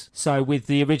Pikachus. So with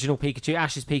the original Pikachu,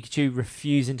 Ash's Pikachu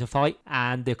refusing to fight,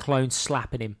 and the clones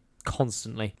slapping him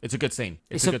constantly. It's a good scene.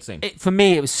 It's a good scene. For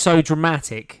me, it was so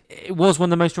dramatic. It was one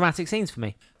of the most dramatic scenes for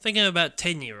me. Thinking about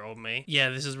 10-year-old me, yeah,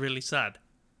 this is really sad.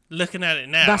 Looking at it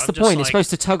now, That's I'm the just point. like, It's supposed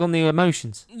to tug on the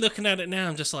emotions. looking at it now,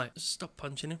 I'm just like, stop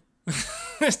punching him.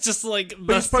 It's just like, But it's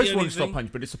that's supposed the to only want to stop thing. punch,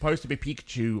 but it's supposed to be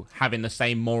Pikachu having the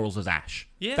same morals as Ash.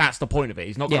 Yeah. That's the point of it.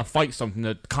 He's not going Yeah. to fight something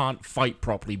that can't fight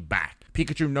properly back.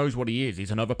 Pikachu knows what he is.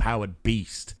 He's an overpowered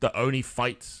beast that only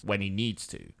fights when he needs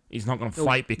to. He's not going to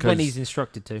fight because... When he's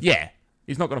instructed to. Yeah.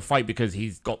 He's not going to fight because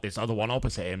he's got this other one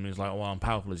opposite him and he's like, oh, well, I'm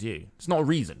powerful as you. It's not a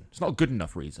reason. It's not a good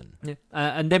enough reason. Yeah.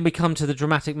 And then we come to the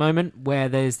dramatic moment where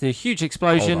there's the huge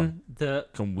explosion.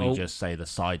 Can we just say the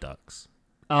Psyducks?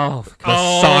 Oh, The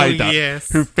Oh, Psyduck, yes.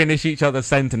 who finish each other's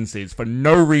sentences for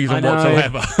no reason I know.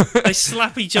 whatsoever. They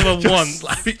slap each other Just once.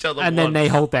 slap each other and then once. they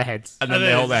hold their heads. And then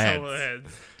they hold their just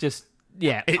heads. Just,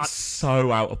 yeah. It's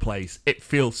so out of place. It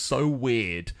feels so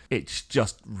weird. It's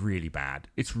just really bad.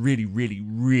 It's really, really,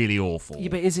 really awful. Yeah,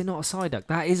 but is it not a Psyduck?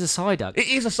 That is a Psyduck. It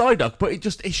is a Psyduck, but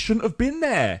it shouldn't have been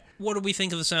there. What do we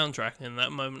think of the soundtrack in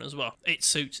that moment as well? It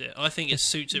suits it. I think it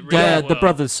suits it really The well.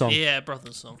 Brothers song. Yeah,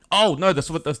 Brothers song. Oh, no,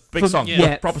 the big song.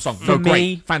 yeah, The proper song. for No, great.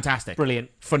 me, Fantastic.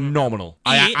 brilliant. Phenomenal.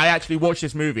 Yeah. I actually watched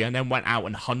this movie and then went out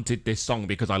and hunted this song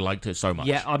because I liked it so much.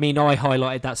 Yeah, I mean, I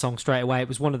highlighted that song straight away. It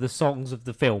was one of the songs of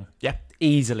the film. Yeah.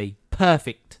 Easily.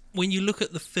 Perfect. When you look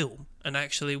at the film and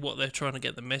actually what they're trying to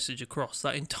get the message across,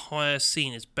 that entire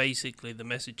scene is basically the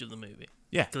message of the movie.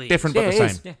 Yeah. Please. Different Yeah, but it the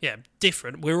is, same. yeah. Yeah,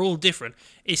 different. We're all different.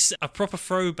 It's a proper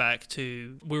throwback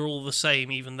to we're all the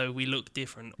same even though we look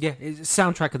different. Yeah, it's a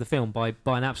soundtrack of the film by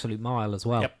an absolute mile as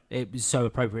well. Yep. It was so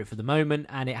appropriate for the moment,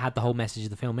 and it had the whole message of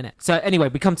the film in it. So anyway,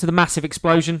 we come to the massive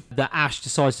explosion that Ash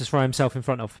decides to throw himself in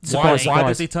front of. Why Surprise, surprise.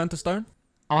 does he turn to stone?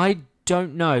 I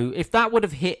don't know. If that would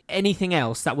have hit anything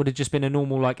else, that would have just been a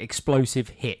normal, like, explosive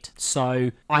hit.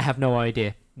 So I have no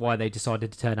idea why they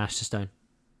decided to turn Ash to stone.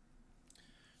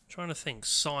 Trying to think,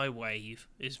 Psywave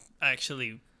is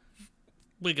actually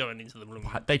we're going into the room.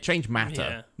 They change matter.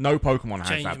 Yeah. No Pokemon has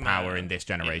Change that power matter. in this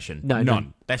generation. No, None.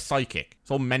 no. They're psychic.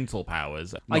 It's all mental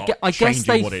powers. I not guess changing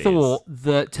they what it thought is.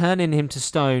 that turning him to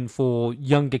stone for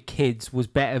younger kids was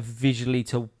better visually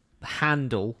to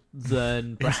handle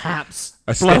than perhaps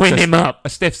A stiff's blowing a- him up. A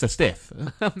stiff's a stiff.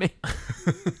 I mean,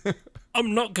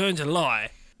 I'm not going to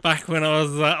lie. Back when I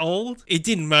was that old, it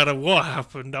didn't matter what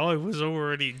happened. I was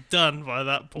already done by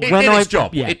that point. It When did I- its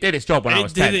job. yeah. It did its job when I It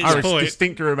was did 10. its I point.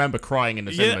 distinctly remember crying in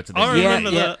the cinema to this. I remember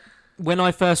that. When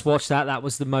I first watched that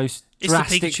was the most It's the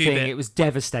drastic Pikachu thing. bit. It was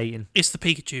devastating. It's the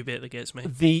Pikachu bit that gets me.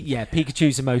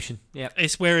 Pikachu's emotion. Yeah.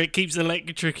 It's where it keeps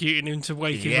electrocuting him to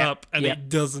wake him Yeah. up, and Yeah. it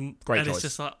doesn't. Great and choice. it's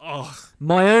just like, oh,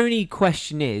 My only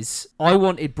question is, I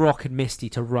wanted Brock and Misty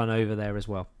to run over there as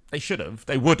well. They should have.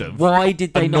 They would have. Why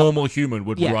did they A not? normal human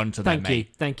would run to their mate.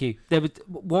 Thank you.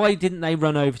 Why didn't they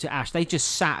run over to Ash? They just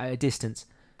sat at a distance.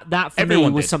 That for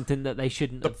Everyone me was did. something that they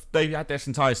shouldn't have. They had this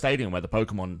entire stadium where the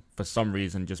Pokemon, for some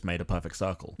reason, just made a perfect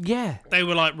circle. Yeah. they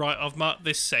were like, right, I've marked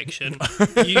this section.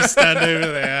 You stand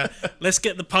over there. Let's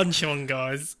get the punch on,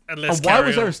 guys, and let's And why carry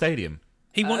was there on. a stadium?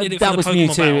 He wanted it that for was the Pokemon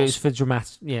Mewtwo. It battles. was for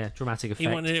dramatic effect. He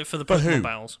wanted it for the For who? Pokemon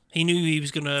battles. He knew he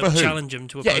was going For to who? challenge him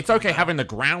to a Pokemon Yeah, it's okay battle. having the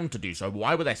ground to do so.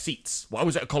 Why were there seats? Why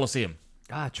was it a Coliseum?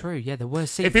 Ah, true. Yeah, there were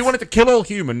seats. If he wanted to kill all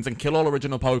humans and kill all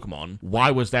original Pokemon,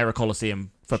 why was there a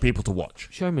Coliseum for people to watch?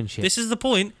 Showmanship. This is the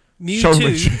point.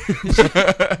 Showmanship.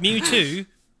 Mewtwo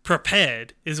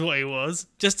prepared is what he was,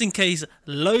 just in case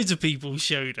loads of people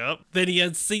showed up. Then he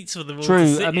had seats for them all to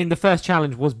True. sit I mean, in. the first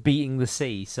challenge was beating the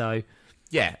sea, so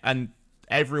Yeah, and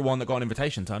everyone that got an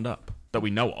invitation turned up that we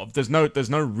know of. There's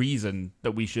no reason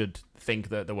that we should think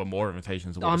that there were more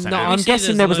invitations. Than what were sent out. I'm see guessing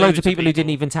there's there was loads of loads of people who didn't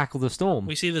people. even tackle the storm.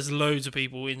 We see there's loads of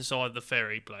people inside the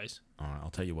ferry place. All right, I'll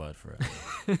take your word for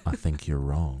it. I think you're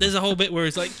wrong. There's a whole bit where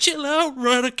he's like, chill out,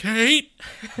 Raticate.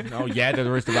 Oh yeah,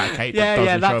 there is the Raticate. Yeah, that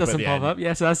yeah, that show up at doesn't the pop end. up.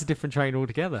 Yeah, so that's a different train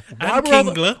altogether. And were all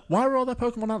the- Kingler. why were all their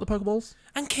Pokemon out the Pokeballs?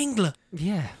 And Kingler.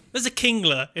 Yeah. There's a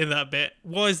Kingler in that bit.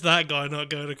 Why is that guy not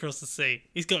going across the sea?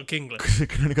 He's got Kingler. It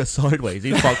can only go sideways.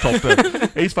 He's fucked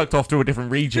off to a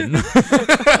different region.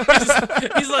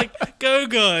 He's like, go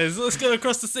guys, let's go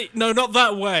across the sea. No, not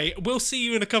that way. We'll see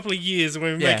you in a couple of years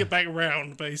when we Yeah. make it back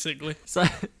round, basically.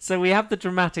 So we have the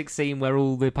dramatic scene where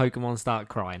all the Pokemon start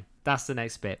crying. That's the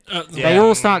next bit. They Yeah.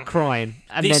 all start crying,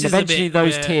 and This then is the eventually bit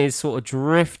those where- tears sort of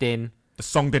drift in. The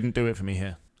song didn't do it for me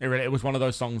here. It was one of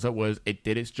those songs that it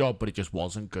did its job, but it just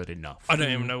wasn't good enough. I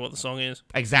don't even know what the song is.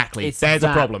 Exactly. It's There's a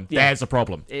that- problem. yeah. There's a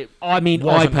problem. I mean, I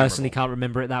Wasn't personally memorable. can't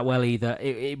remember it that well either.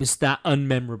 It was that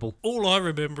unmemorable. All I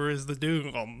remember is the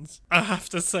Dugons. I have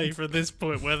to say, from this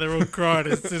point where they're all crying,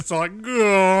 it's just like,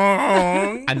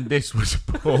 "Gong." And this was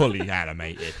poorly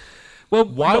animated. Well,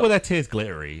 Why were their tears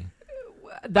glittery?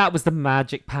 that was the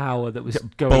magic power that was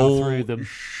going through them.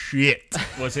 Shit.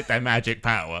 Was it their magic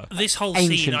power? This whole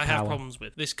scene Ancient I have power. problems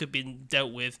with. This could be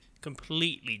dealt with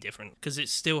completely different because it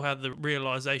still had the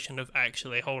realization of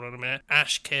actually, hold on a minute,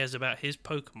 Ash cares about his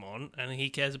Pokemon and he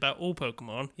cares about all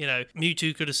Pokemon. You know,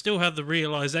 Mewtwo could have still had the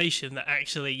realization that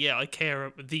actually, yeah, I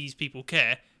care, these people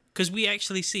care. Because we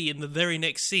actually see in the very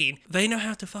next scene, they know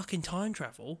how to fucking time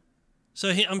travel. So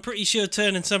I'm pretty sure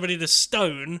turning somebody to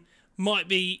stone might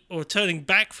be, or turning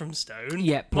back from stone,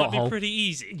 Yeah, plot might be hole. pretty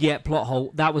easy. Yeah, plot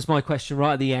hole. That was my question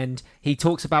right at the end. He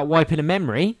talks about wiping a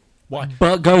memory, Why?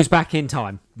 but goes back in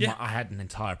time. Yeah. I had an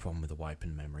entire problem with the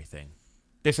wiping memory thing.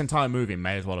 This entire movie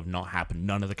may as well have not happened.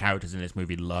 None of the characters in this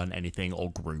movie learned anything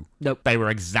or grew. Nope. They were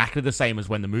exactly the same as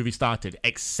when the movie started,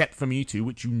 except for Mewtwo,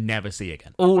 which you never see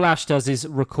again. All Ash does is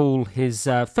recall his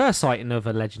first sighting of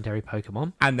a legendary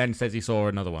Pokemon. And then says he saw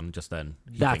another one just then.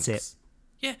 That's it.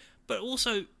 Yeah, but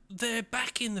also, they're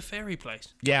back in the fairy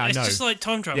place. Yeah, I it's know. just like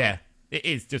time travel. Yeah, it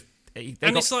is just. They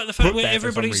And got it's like the fact put where there for some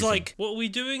everybody's reason. like, what are we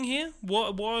doing here? Why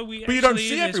are we But you don't actually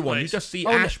see in this everyone. You place? just see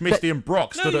Oh, Ash, Misty, and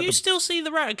Brock No, stood at you the. still see the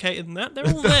Raticate and that. They're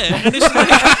all there. And it's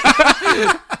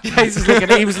like,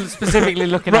 He was specifically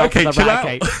looking out for the Raticate, chill out.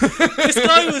 Raticate, this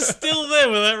guy was still there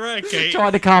with that Raticate.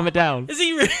 trying to calm it down. Is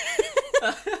he?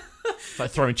 It's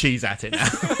like throwing cheese at it now.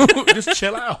 Just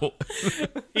chill out.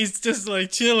 He's just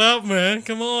like, chill out, man.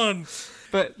 Come on.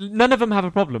 But none of them have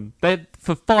a problem. They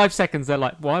for 5 seconds they're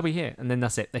like, "Why are we here?" And then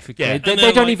that's it. They forget. Yeah. They And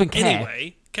don't they're like, even care.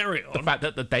 Anyway, carry The on. fact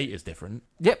that the date is different.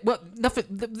 Yeah, well, nothing.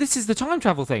 This is the time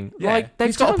travel thing. Yeah. Like they've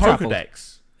He's got a time traveled.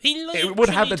 Pokedex. He It would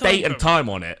have the literally date and traveled. time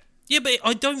on it. Yeah, but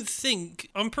I don't think.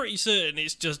 I'm pretty certain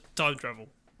it's just time travel.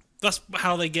 That's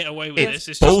how they get away with this. It's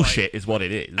It's just like- bullshit, is what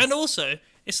it is. And also,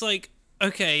 it's like,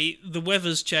 okay, the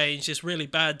weather's changed, it's really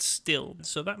bad still.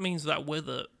 So that means that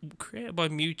weather created by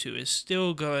Mewtwo is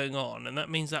still going on, and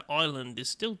that means that island is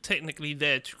still technically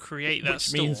there to create that Which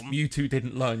storm. means Mewtwo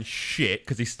didn't learn shit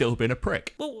because he's still been a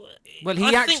prick. Well, Well, I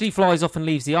he actually think flies off and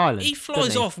leaves the island. he flies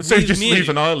doesn't he? off So he with just Mew. leaves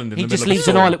an island in He the just middle leaves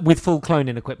of an the island with full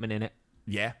cloning equipment in it.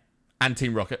 Yeah. And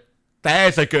Team Rocket.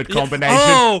 There's a good combination.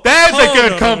 Oh, There's a hold on good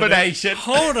minute. combination.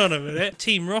 Hold on a minute.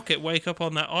 Team Rocket wake up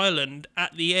on that island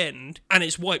at the end, and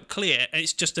it's wiped clear, and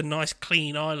it's just a nice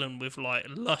clean island with like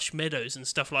lush meadows and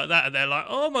stuff like that. And they're like,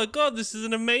 "Oh my god, this is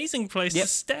an amazing place Yep. to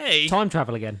stay." Time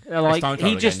travel again. Like time he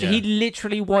travel just again, yeah. he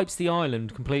literally wipes the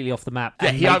island completely off the map Yeah,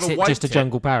 and he makes either it wiped just a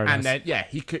jungle paradise. And then, yeah,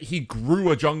 he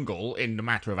grew a jungle in a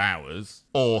matter of hours,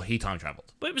 or he time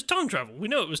traveled. But it was time travel. We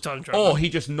know it was time travel. Or he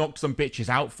just knocked some bitches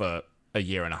out for a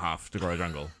year and a half to grow a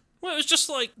jungle. Well, it was just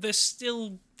like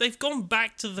they've gone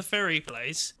back to the ferry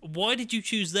place. Why did you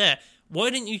choose there? Why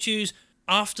didn't you choose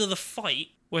after the fight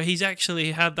where he's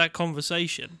actually had that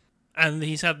conversation and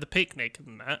he's had the picnic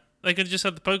and that? They could have just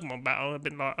had the Pokemon battle and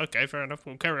been like, okay, fair enough,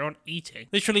 we'll carry on eating.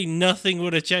 Literally nothing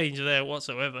would have changed there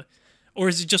whatsoever. Or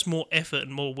is it just more effort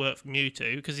and more work for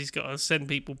Mewtwo because he's got to send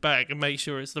people back and make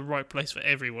sure it's the right place for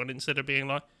everyone instead of being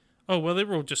like, Oh, well, they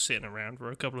were all just sitting around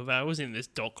for a couple of hours in this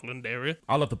Dockland area.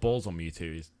 I love the balls on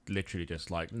Mewtwo. He's literally just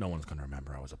like, no one's going to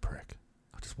remember I was a prick.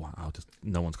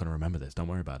 No one's going to remember this. Don't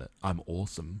worry about it. I'm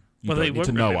awesome. You Well, don't they need won't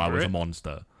to know I remember was it. a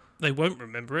monster. They won't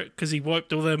remember it because he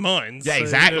wiped all their minds. Yeah, so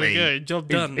exactly. There we go. Job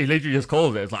done. He literally just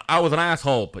calls it. It's like, I was an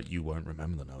asshole, but you won't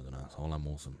remember that I was an asshole. I'm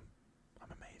awesome. I'm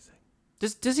amazing.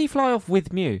 Does he fly off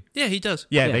with Mew? Yeah, he does.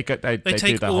 Yeah, Yeah. they do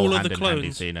take the all whole of the hand-in-handy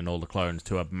clones. scene and all the clones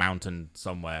to a mountain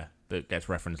somewhere that gets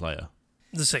referenced later.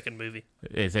 The second movie.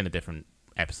 It's in a different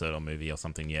episode or movie or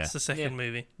something, yeah. It's the second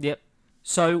movie. Yep.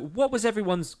 So, what was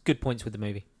everyone's good points with the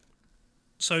movie?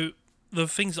 So, the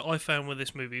things that I found with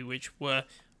this movie, which were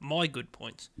my good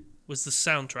points, was the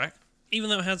soundtrack. Even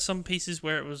though it had some pieces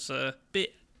where it was a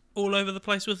bit all over the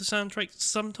place with the soundtrack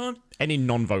sometimes. Any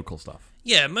non-vocal stuff.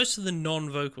 Yeah, most of the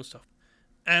non-vocal stuff.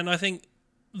 And I think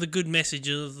the good message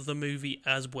of the movie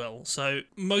as well. So,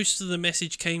 most of the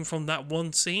message came from that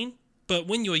one scene. But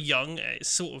when you're young, it's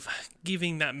sort of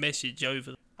giving that message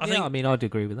over. I mean, I'd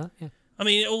agree with that, yeah. I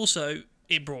mean,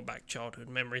 it brought back childhood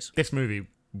memories. This movie,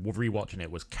 rewatching it,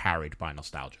 was carried by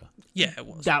nostalgia. Yeah, it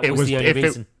was. That was the only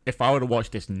reason. If I would have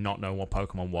watched this not knowing what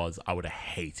Pokemon was, I would have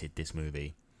hated this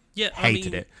movie. Yeah,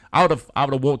 Hated it. I would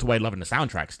have walked away loving the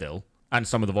soundtrack still and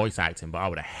some of the voice acting, but I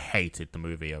would have hated the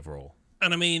movie overall.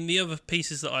 And I mean, the other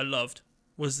pieces that I loved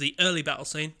was the early battle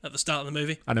scene at the start of the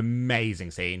movie. An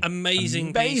amazing scene.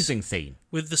 Amazing scene.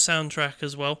 With the soundtrack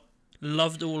as well.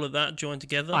 Loved all of that joined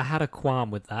together. I had a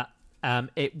qualm with that.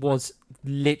 It was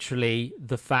literally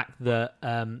the fact that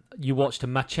you watched a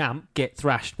Machamp get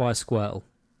thrashed by a Squirtle.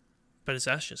 But it's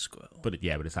Ash's Squirtle. But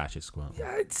it's Ash's Squirtle.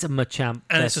 Yeah, it's a Machamp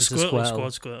And it's a versus Squirtle Squirtle.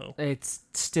 Squad Squirtle. It's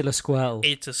still a Squirtle.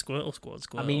 It's a Squirtle Squad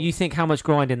Squirtle. I mean, you think how much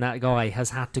grinding that guy has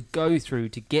had to go through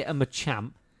to get a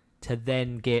Machamp to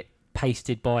then get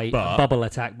pasted by a bubble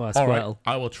attack by a All right, Squirtle.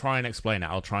 I will try and explain it.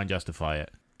 I'll try and justify it.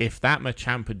 If that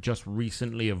Machamp had just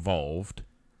recently evolved,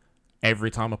 every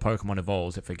time a Pokemon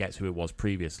evolves, it forgets who it was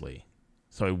previously.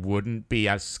 So it wouldn't be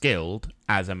as skilled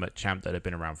as a Machamp that had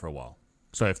been around for a while.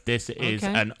 So if this is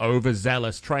an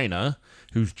overzealous trainer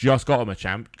who's just got a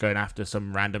Machamp going after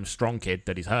some random strong kid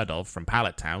that he's heard of from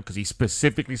Pallet Town, because he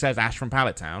specifically says Ash from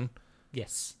Pallet Town.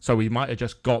 Yes. So he might have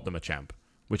just got the Machamp,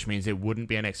 which means it wouldn't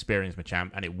be an experienced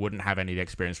Machamp and it wouldn't have any of the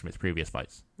experience from its previous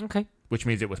fights. Okay. Which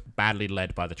means it was badly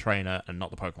led by the trainer and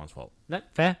not the Pokemon's fault. No,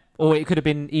 fair. Or it could have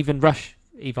been even Rush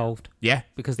evolved. Yeah.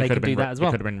 Because they could do that as well.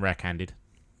 It could have been rare-handed.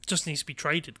 just needs to be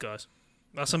traded, guys.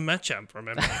 That's a Machamp,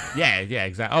 remember? Yeah,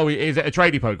 exactly. Oh, is it a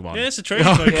tradey Pokemon? Yeah, it's a trading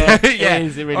Pokemon. Yeah, It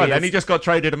is, it really then is. he just got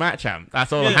traded a Machamp.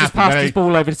 That's all Yeah, that just Just happened. passed his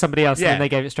ball over to somebody else, Yeah. and then they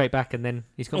gave it straight back, and then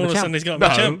he's got All of a a sudden Machamp. he's got a No,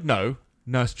 Machamp. no.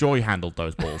 Nurse Joy handled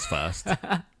those balls first.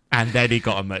 And then he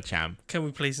got a Machamp. Can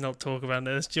we please not talk about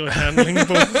Nurse Joy handling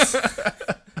balls?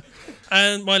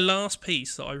 And my last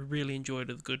piece that I really enjoyed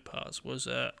of the good parts was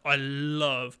I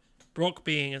love Brock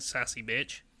being a sassy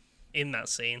bitch in that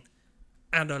scene,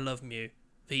 and I love Mew,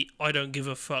 the I don't give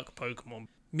a fuck Pokemon.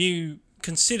 Mew,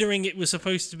 considering it was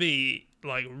supposed to be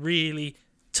like really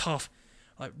tough,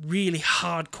 like really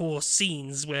hardcore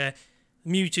scenes where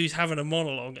Mewtwo's having a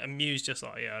monologue and Mew's just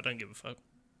like, yeah, I don't give a fuck.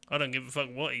 I don't give a fuck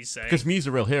what he's saying. Because Mew's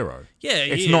a real hero. Yeah,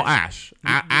 It's he not is. Ash.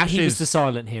 Ash He was is the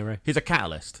silent hero. he's a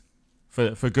catalyst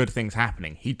for good things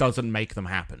happening. He doesn't make them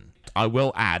happen. I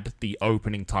will add the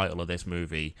opening title of this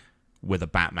movie with a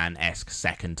Batman-esque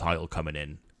second title coming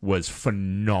in was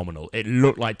phenomenal. It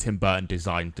looked like Tim Burton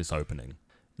designed this opening.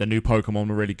 The new Pokemon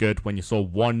were really good. When you saw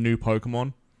one new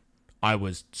Pokemon, I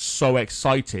was so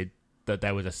excited that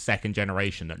there was a second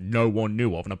generation that no one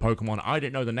knew of, and a Pokemon I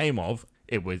didn't know the name of.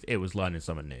 It was learning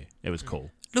something new. It was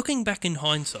cool. Looking back in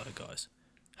hindsight, guys,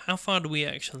 how far do we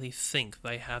actually think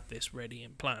they had this ready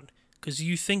and planned? Because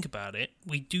you think about it,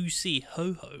 we do see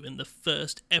Ho-Ho in the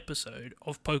first episode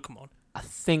of Pokemon. I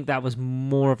think that was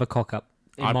more of a cock-up,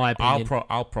 in my opinion.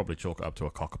 I'll probably chalk it up to a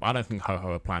cock-up. I don't think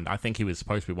Ho-Ho had planned. I think he was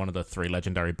supposed to be one of the 3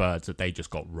 legendary birds that they just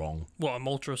got wrong. What, a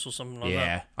Moltres or something like that?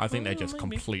 Yeah, I think they Oh, just maybe.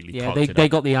 completely Yeah, cocked they it up.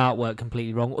 got the artwork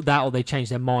completely wrong. That or they changed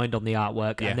their mind on the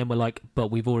artwork, Yeah. and then we're like, but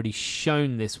we've already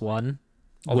shown this one.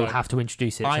 Although, We'll have to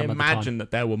introduce it I some other imagine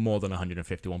that there were more than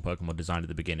 151 Pokemon designed at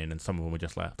the beginning, and some of them were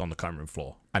just left on the cutting room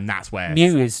floor. And that's where time.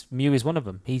 Mew is one of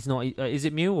them. He's not. Is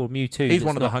it Mew or Mewtwo? he's that's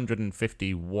one of the not-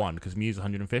 151 because Mew's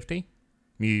 150.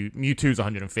 Mewtwo's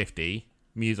 150.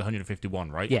 Mew's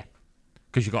 151, right? Yeah.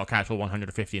 Because you got to catch all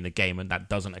 150 in the game, and that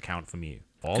doesn't account for Mew.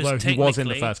 Although he was in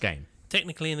the technically- first game.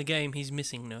 Technically in the game, he's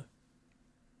missing no.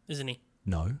 Isn't he?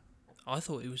 No. I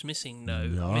thought he was missing no.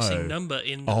 No. Missing number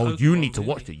in the Oh, you Pokemon need to movie.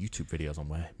 watch the YouTube videos on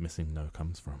where Missing No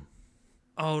comes from.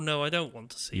 Oh, no, I don't want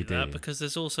to see You that do. because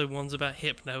there's also ones about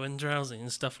Hypno and Drowsy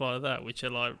and stuff like that, which are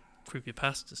like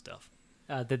creepypasta stuff.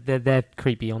 They're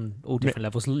creepy on all different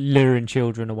levels, luring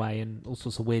children away and all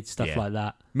sorts of weird stuff like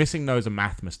that. Missing no is a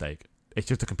math mistake. It's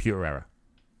just a computer error.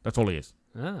 That's all he is.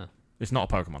 Ah. It's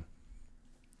not a Pokemon.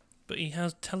 But he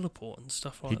has teleport and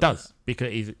stuff like that. He does,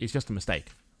 because it's just a mistake.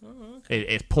 Oh, okay.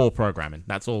 It's poor programming.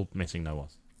 That's all Missing no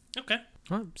was. Okay.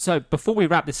 Right. So before we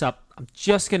wrap this up, I'm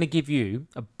just going to give you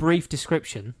a brief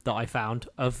description that I found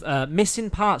of missing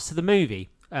parts to the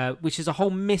movie, which is a whole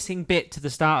missing bit to the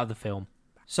start of the film.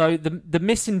 So the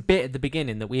missing bit at the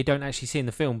beginning that we don't actually see in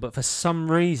the film, but for some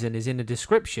reason is in the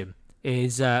description,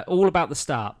 is all about the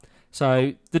start.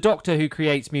 So the doctor who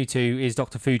creates Mewtwo is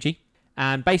Dr. Fuji,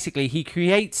 and basically he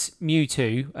creates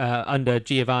Mewtwo under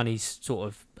Giovanni's sort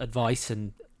of advice,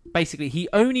 and basically he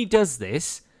only does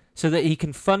this so that he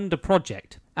can fund a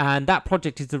project, and that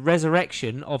project is the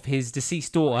resurrection of his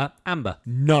deceased daughter, Amber.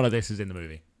 None of this is in the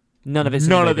movie. None of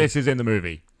this is in the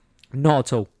movie. Not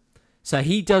at all. So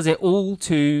he does it all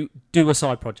to do a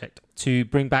side project, to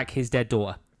bring back his dead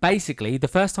daughter. Basically, the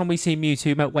first time we see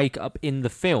Mewtwo wake up in the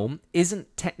film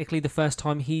isn't technically the first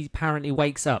time he apparently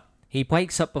wakes up. He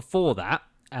wakes up before that,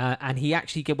 and he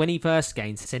actually, when he first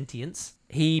gains sentience,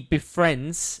 he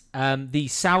befriends the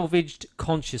salvaged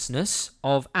consciousness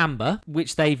of Amber,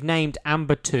 which they've named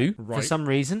Amber 2 for some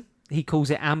reason. He calls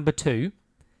it Amber 2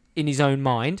 in his own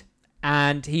mind.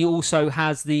 And he also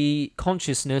has the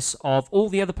consciousness of all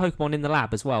the other Pokemon in the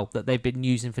lab as well that they've been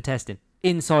using for testing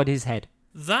inside his head.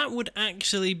 That would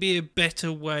actually be a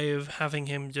better way of having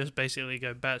him just basically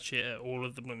go batshit at all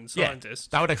of the women scientists.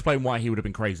 That would explain why he would have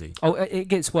been crazy. Oh, it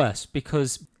gets worse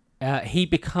because he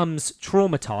becomes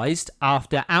traumatized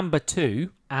after Amber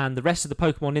 2 and the rest of the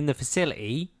Pokemon in the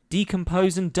facility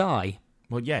decompose and die.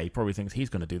 Well, yeah, he probably thinks he's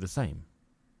going to do the same.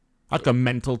 I'd go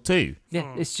mental too.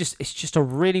 Yeah, it's just a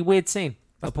really weird scene.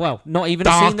 Well, not even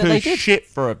a scene that they Dark did. as shit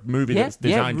for a movie that's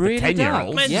designed really for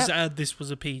 10-year-olds. Let's Yeah. just add this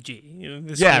was a PG.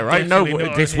 This Yeah, would right? No, definitely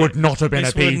not this hit- would not have been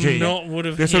a PG. This would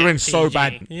have This would hit have been so PG.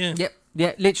 bad. Yeah.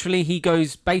 Yeah, literally he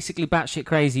goes basically batshit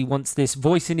crazy once this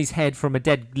voice in his head from a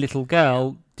dead little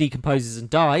girl decomposes and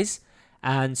dies.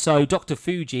 And so Dr.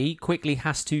 Fuji quickly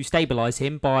has to stabilize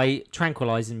him by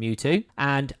tranquilizing Mewtwo.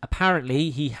 And apparently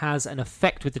he has an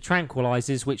effect with the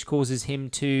tranquilizers which causes him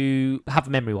to have a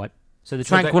memory wipe. So the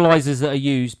tranquilizers that are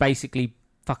used basically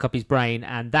fuck up his brain,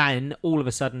 and then all of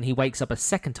a sudden he wakes up a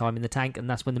second time in the tank, and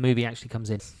that's when the movie actually comes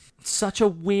in. Such a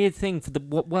weird thing for the...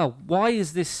 Well, why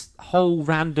is this whole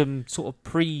random sort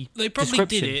of They probably did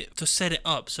description? it to set it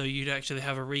up so you'd actually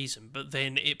have a reason, but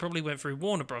then it probably went through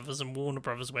Warner Brothers, and Warner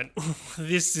Brothers went,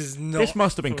 "This is not." This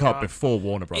must have been for cut us." before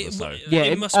Warner Brothers, though.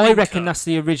 Yeah, must have I been reckon cut. that's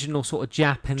the original sort of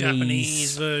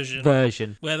Japanese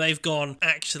version. where they've gone,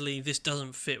 actually, this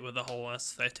doesn't fit with the whole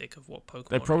aesthetic of what Pokemon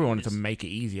They probably wanted is. to make it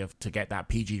easier to get that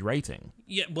PG rating.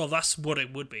 Yeah, well, that's what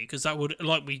it would be, because that would,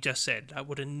 like we just said, that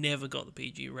would have never got the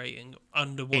PG rating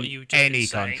under what In you just any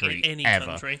saying, country, in any ever.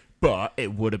 country. But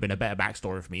it would have been a better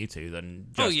backstory for Mewtwo than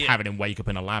just yeah. having him wake up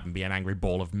in a lab and be an angry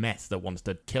ball of mess that wants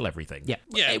to kill everything. Yeah,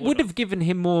 Yeah, it would have given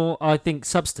him more, I think,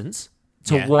 substance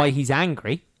to Yeah. why he's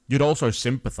angry. You'd also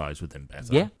sympathise with him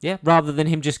better. Yeah, rather than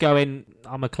him just going,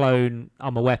 I'm a clone,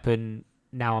 I'm a weapon,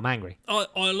 now I'm angry. I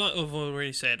like I've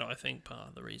already said, I think part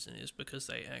of the reason is because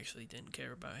they actually didn't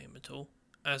care about him at all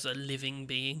as a living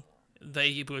being.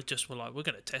 They were like, we're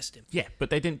going to test him. Yeah,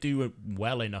 but they didn't do it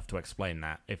well enough to explain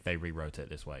that if they rewrote it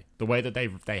this way. The way that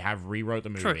they have rewrote the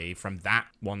movie from that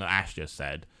one that Ash just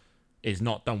said is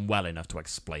not done well enough to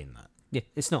explain that. Yeah,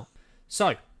 it's not.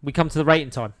 So, we come to the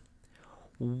rating time.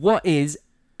 What is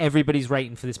everybody's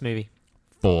rating for this movie?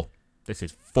 4. This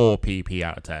is 4 PP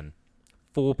out of 10.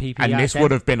 4 PP And out this of 10?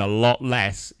 would have been a lot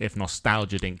less if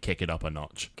nostalgia didn't kick it up a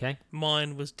notch. Okay.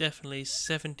 Mine was definitely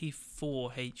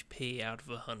 74 HP out of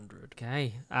 100.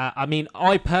 Okay. I mean,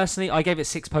 I gave it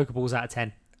 6 Pokeballs out of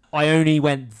 10. I only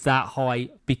went that high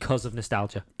because of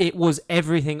nostalgia. It was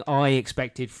everything I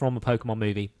expected from a Pokemon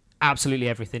movie. Absolutely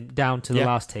everything, down to the Yeah.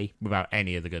 last T. Without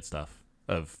any of the good stuff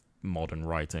of modern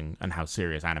writing and how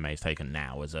serious anime is taken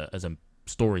now as a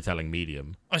storytelling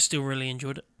medium. I still really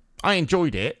enjoyed it. I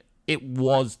enjoyed it. It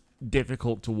was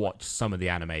difficult to watch some of the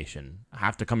animation.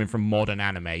 After coming from modern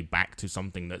anime back to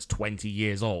something that's 20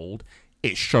 years old,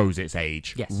 it shows its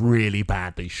age. Yes. Really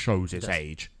badly shows its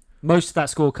age. Most of that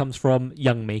score comes from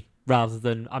young me, rather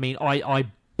than... I mean, I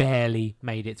barely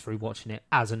made it through watching it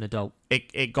as an adult.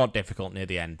 It got difficult near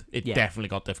the end. It Yeah. definitely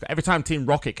got difficult. Every time Team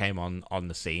Rocket came on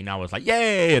the scene, I was like,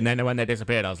 yay! And then when they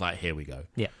disappeared, I was like, here we go.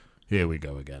 Yeah. Here we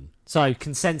go again. So,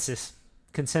 consensus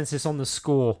on the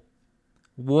score.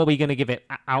 What are we going to give it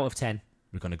out of 10?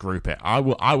 We're going to group it. I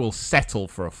will settle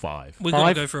for a 5. We're going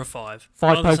 5? to go for a 5.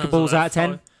 5 By the sounds of Pokeballs that, out of 10?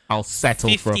 5. I'll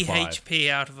settle for a 50 5. HP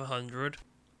out of 100.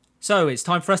 So it's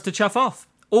time for us to chuff off.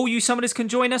 All you summoners can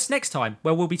join us next time,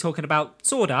 where we'll be talking about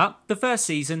Sword Art, the first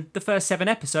season, the first 7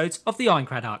 episodes of the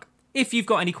Ironclad arc. If you've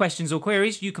got any questions or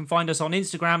queries, you can find us on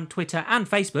Instagram, Twitter and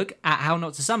Facebook at How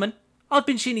Not to Summon. I've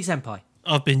been Shinny Senpai.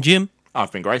 I've been Jim.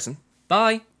 I've been Grayson.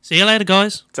 Bye. See you later,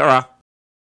 guys. Ta-ra.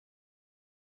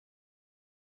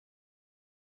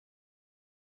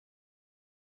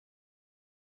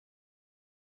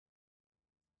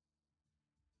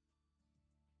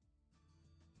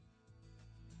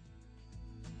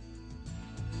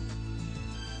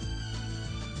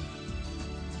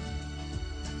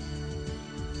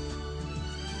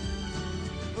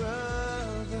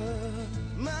 Brother,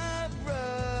 my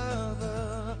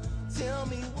brother, tell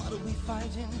me what are we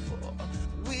fighting for?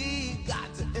 We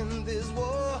got to end this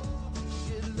war.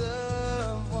 Should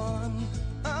love one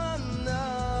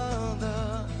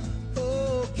another.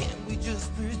 Oh, can we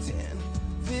just pretend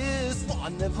this war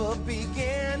never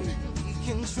began? We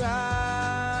can try.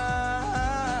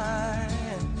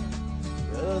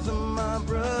 Brother, my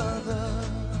brother.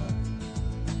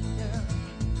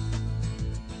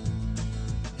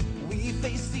 We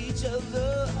face each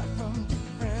other from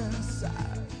different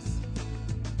sides.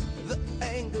 The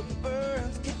anger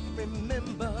burns, can't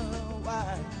remember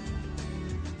why.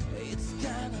 It's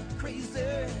kinda crazy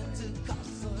to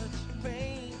cause such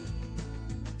pain.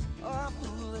 Our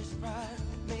foolish pride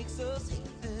makes us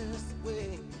hate this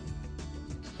way.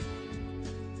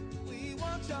 We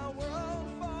watch our world